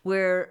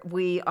 where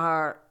we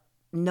are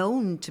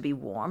known to be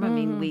warm. I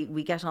mean,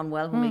 we get on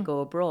well when we go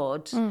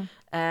abroad,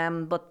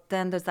 but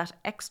then there's that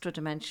extra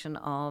dimension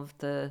of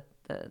the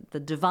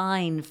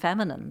divine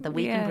feminine that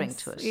we can bring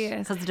to it,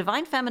 because the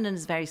divine feminine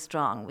is very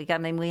strong. We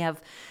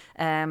have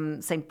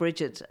Saint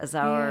Bridget as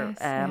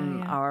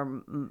our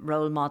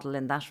role model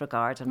in that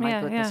regard, and my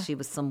goodness, she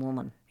was some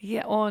woman.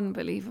 Yeah,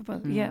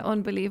 unbelievable. Yeah,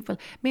 unbelievable.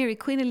 Mary,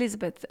 Queen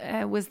Elizabeth,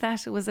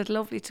 was it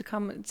lovely to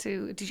come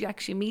to? Did you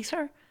actually meet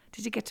her?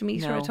 Did you get to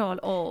meet her No. at all?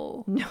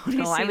 Oh, No,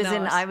 obviously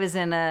not. I was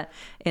in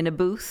a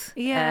booth,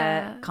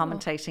 Yeah.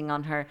 commentating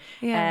on her.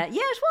 Yeah.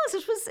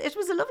 It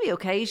was a lovely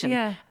occasion.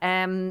 Yeah.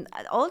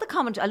 All the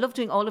I love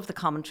doing all of the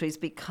commentaries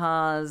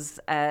because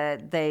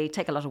they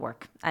take a lot of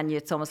work, and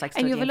it's almost like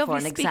And you studying have a for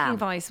lovely an speaking exam.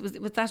 voice.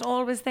 Was that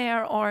always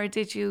there, or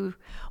did you?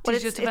 Well,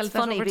 Did you develop it's that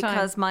funny over time?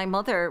 because my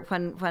mother,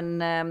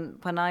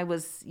 when I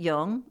was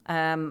young,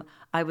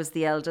 I was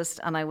the eldest,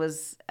 and I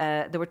was.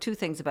 There were two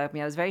things about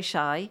me. I was very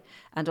shy,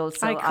 and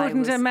also I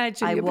couldn't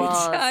imagine you being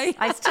shy.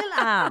 I still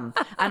am,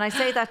 and I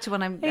say that to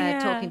when I'm Yeah.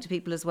 talking to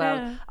people as well.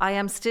 Yeah. I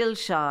am still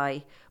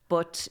shy,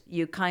 but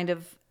you kind of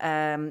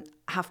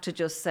have to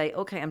just say,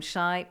 okay, I'm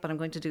shy, but I'm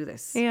going to do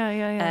this.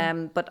 Yeah.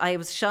 But I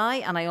was shy,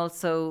 and I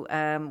also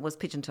was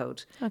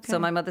pigeon-toed. Okay. So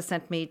my mother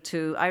sent me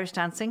to Irish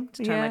dancing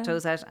to turn Yeah. my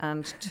toes out,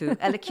 and to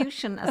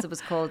elocution, as it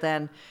was called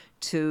then,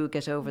 to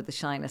get over the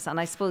shyness. And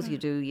I suppose you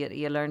do.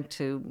 You learn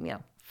to,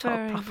 talk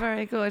Very, proper.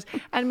 very good.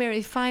 And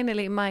Mary,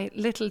 finally, my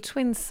little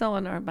twin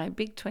son, or my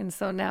big twin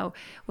son now,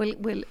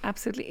 will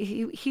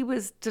absolutely. He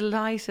was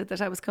delighted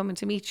that I was coming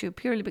to meet you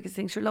purely because he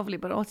thinks you're lovely,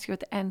 but also you're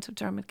the aunt of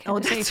Dermot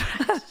Kennedy. Oh, that's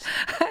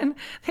right. And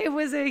it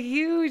was a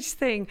huge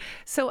thing.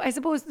 So I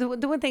suppose the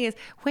one thing is,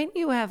 when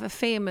you have a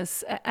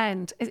famous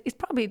aunt, it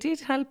probably did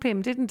help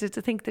him, didn't it,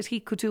 to think that he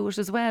could do it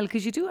as well,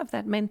 because you do have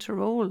that mentor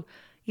role.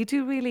 You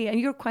do really, and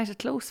you're quite a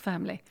close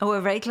family. Oh,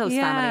 a very close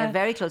family, a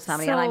very close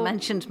family. And I So-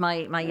 mentioned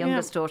my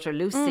youngest daughter,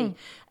 Lucy.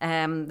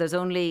 There's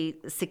only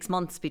 6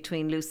 months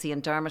between Lucy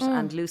and Dermot,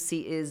 and Lucy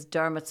is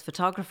Dermot's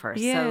photographer.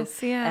 Yes,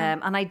 so, yeah.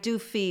 And I do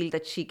feel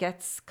that she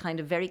gets kind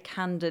of very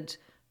candid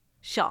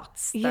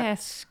shots.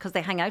 Yes. Because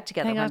they hang out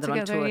together Hang when out they're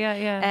together, on tour.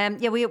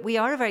 yeah. We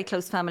are a very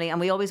close family, and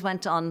we always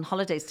went on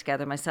holidays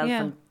together, myself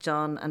Yeah. and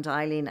John and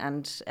Eileen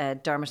and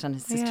Dermot and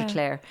his sister Yeah,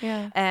 Claire.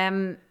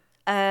 yeah.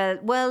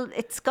 Well,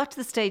 it's got to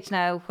the stage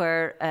now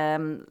where,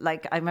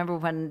 like, I remember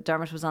when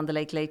Dermot was on the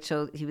Late Late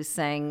Show, he was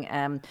saying,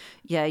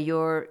 "Yeah,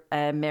 you're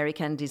Mary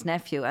Kennedy's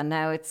nephew," and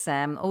now it's,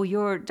 "Oh,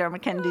 you're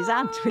Dermot Kennedy's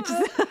aunt," which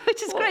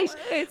is great.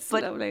 It's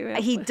but lovely, yeah.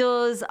 he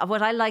does.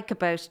 What I like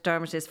about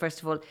Dermot is,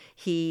 first of all,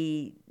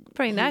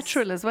 Very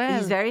natural as well.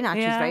 He's very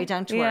natural. He's very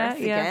down to earth.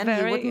 Again,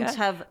 he wouldn't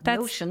have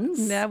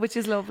notions. Yeah, which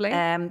is lovely.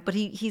 But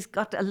he's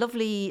got a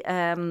lovely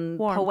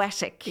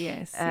poetic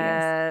Yes.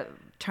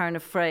 turn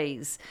of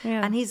phrase.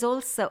 Yeah. And he's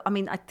also, I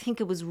mean, I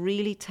think it was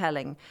really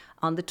telling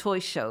on the toy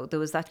show. There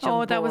was that young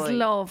boy. Oh, that was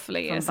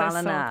lovely. From Yes, I saw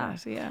Ballina.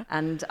 that, yeah.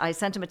 And I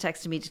sent him a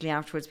text immediately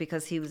afterwards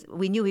because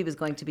we knew he was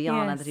going to be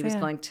on and Yes, that he was yeah.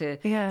 going to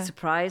Yeah.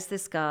 surprise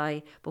this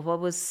guy. But what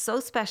was so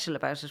special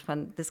about it,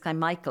 when this guy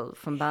Michael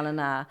from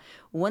Ballina,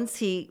 once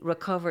he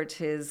recovered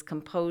his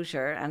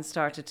composure and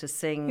started to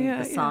sing Yeah,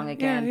 the song yeah,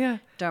 again, yeah.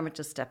 Dermot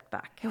just stepped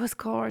back. It was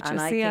gorgeous. And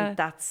I yeah. think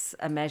that's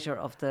a measure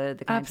of the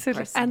kind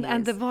Absolutely. of person And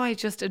he the is. boy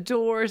just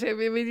adored him.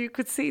 I mean, you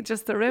could see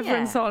just the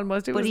reverence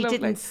almost. It but was he lovely.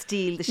 didn't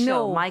steal the show.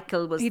 No,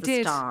 Michael was he the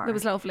did. star. It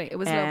was lovely. It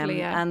was lovely,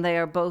 yeah. And they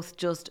are both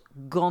just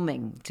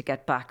gumming to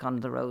get back on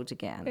the road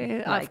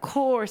again. Of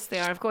course they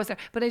are, of course they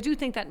are. But I do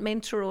think that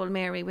mentor role,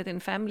 Mary, within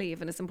family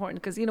even is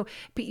important because,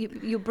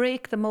 you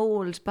break the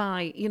mould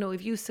by,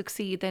 if you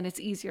succeed, then it's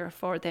easier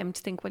for them to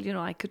think, well,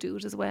 I could do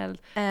it as well.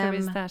 There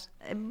is that.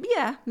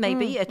 Yeah,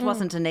 maybe. It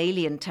wasn't an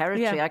alien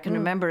territory. Yeah, I can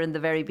remember in the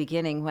very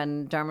beginning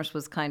when Dermot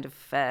was kind of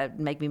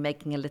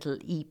making a little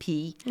EP.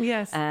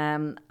 Yes.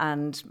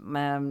 And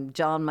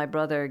John, my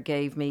brother,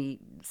 gave me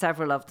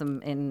several of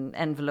them in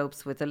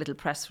envelopes with a little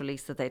press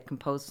release that they'd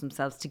composed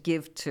themselves to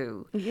give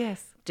to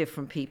Yes.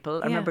 different people. I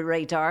Yeah. remember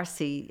Ray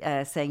Darcy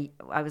saying,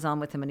 I was on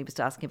with him and he was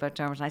asking about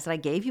Dermot, and I said, I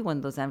gave you one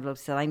of those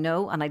envelopes. He said, I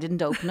know, and I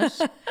didn't open it.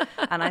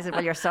 And I said,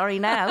 well, you're sorry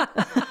now.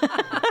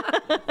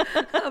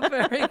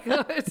 Very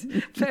good,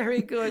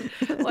 very good.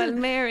 Well,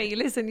 Mary,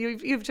 listen,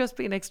 you've just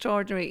been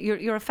extraordinary.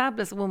 You're a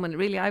fabulous woman,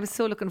 really. I was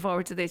so looking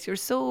forward to this. You're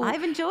so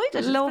I've enjoyed it.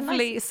 It's been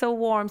lovely, nice. so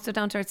warm, so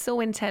down to earth, so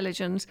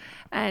intelligent,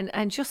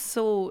 and just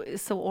so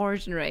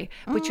ordinary.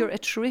 But you're a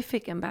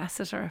terrific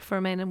ambassador for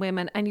men and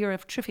women, and you're a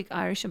terrific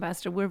Irish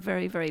ambassador. We're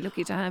very, very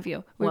lucky to have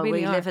you. We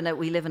really are.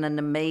 We live in an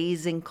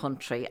amazing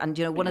country, and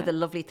one of the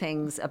lovely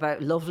things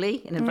about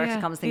in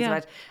inverted commas things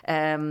about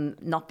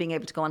not being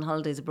able to go on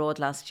holidays abroad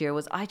last year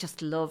was I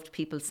just loved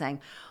people saying,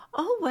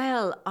 oh,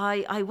 well,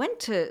 I went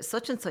to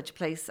such and such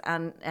place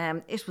and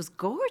it was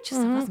gorgeous.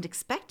 I wasn't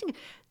expecting it.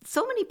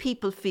 So many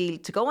people feel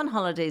to go on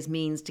holidays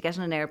means to get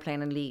on an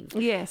airplane and leave.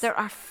 Yes. There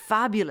are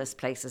fabulous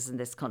places in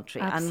this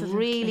country. Absolutely. And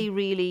really,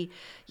 really,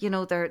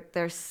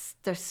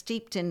 they're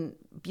steeped in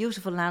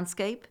beautiful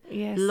landscape,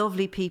 Yes.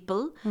 lovely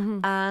people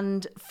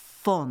and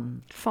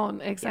fun. Fun,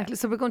 exactly.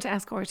 So we're going to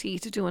ask RTE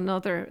to do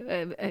another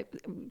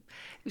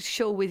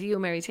show with you,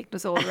 Mary, taking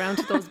us all around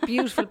to those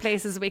beautiful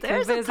places we can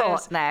There's a visit.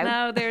 thought now.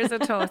 Now there's a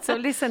thought. So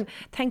listen,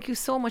 thank you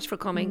so much for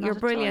coming. Not You're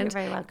at all. You're brilliant.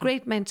 very welcome.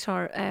 Great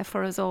mentor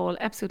for us all.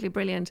 Absolutely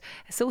brilliant.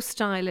 So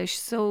stylish,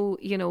 so,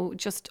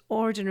 just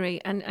ordinary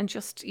and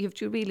just, you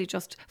really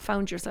just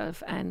found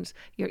yourself and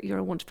you're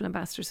a wonderful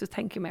ambassador. So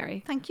thank you,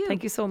 Mary. Thank you.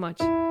 Thank you so much.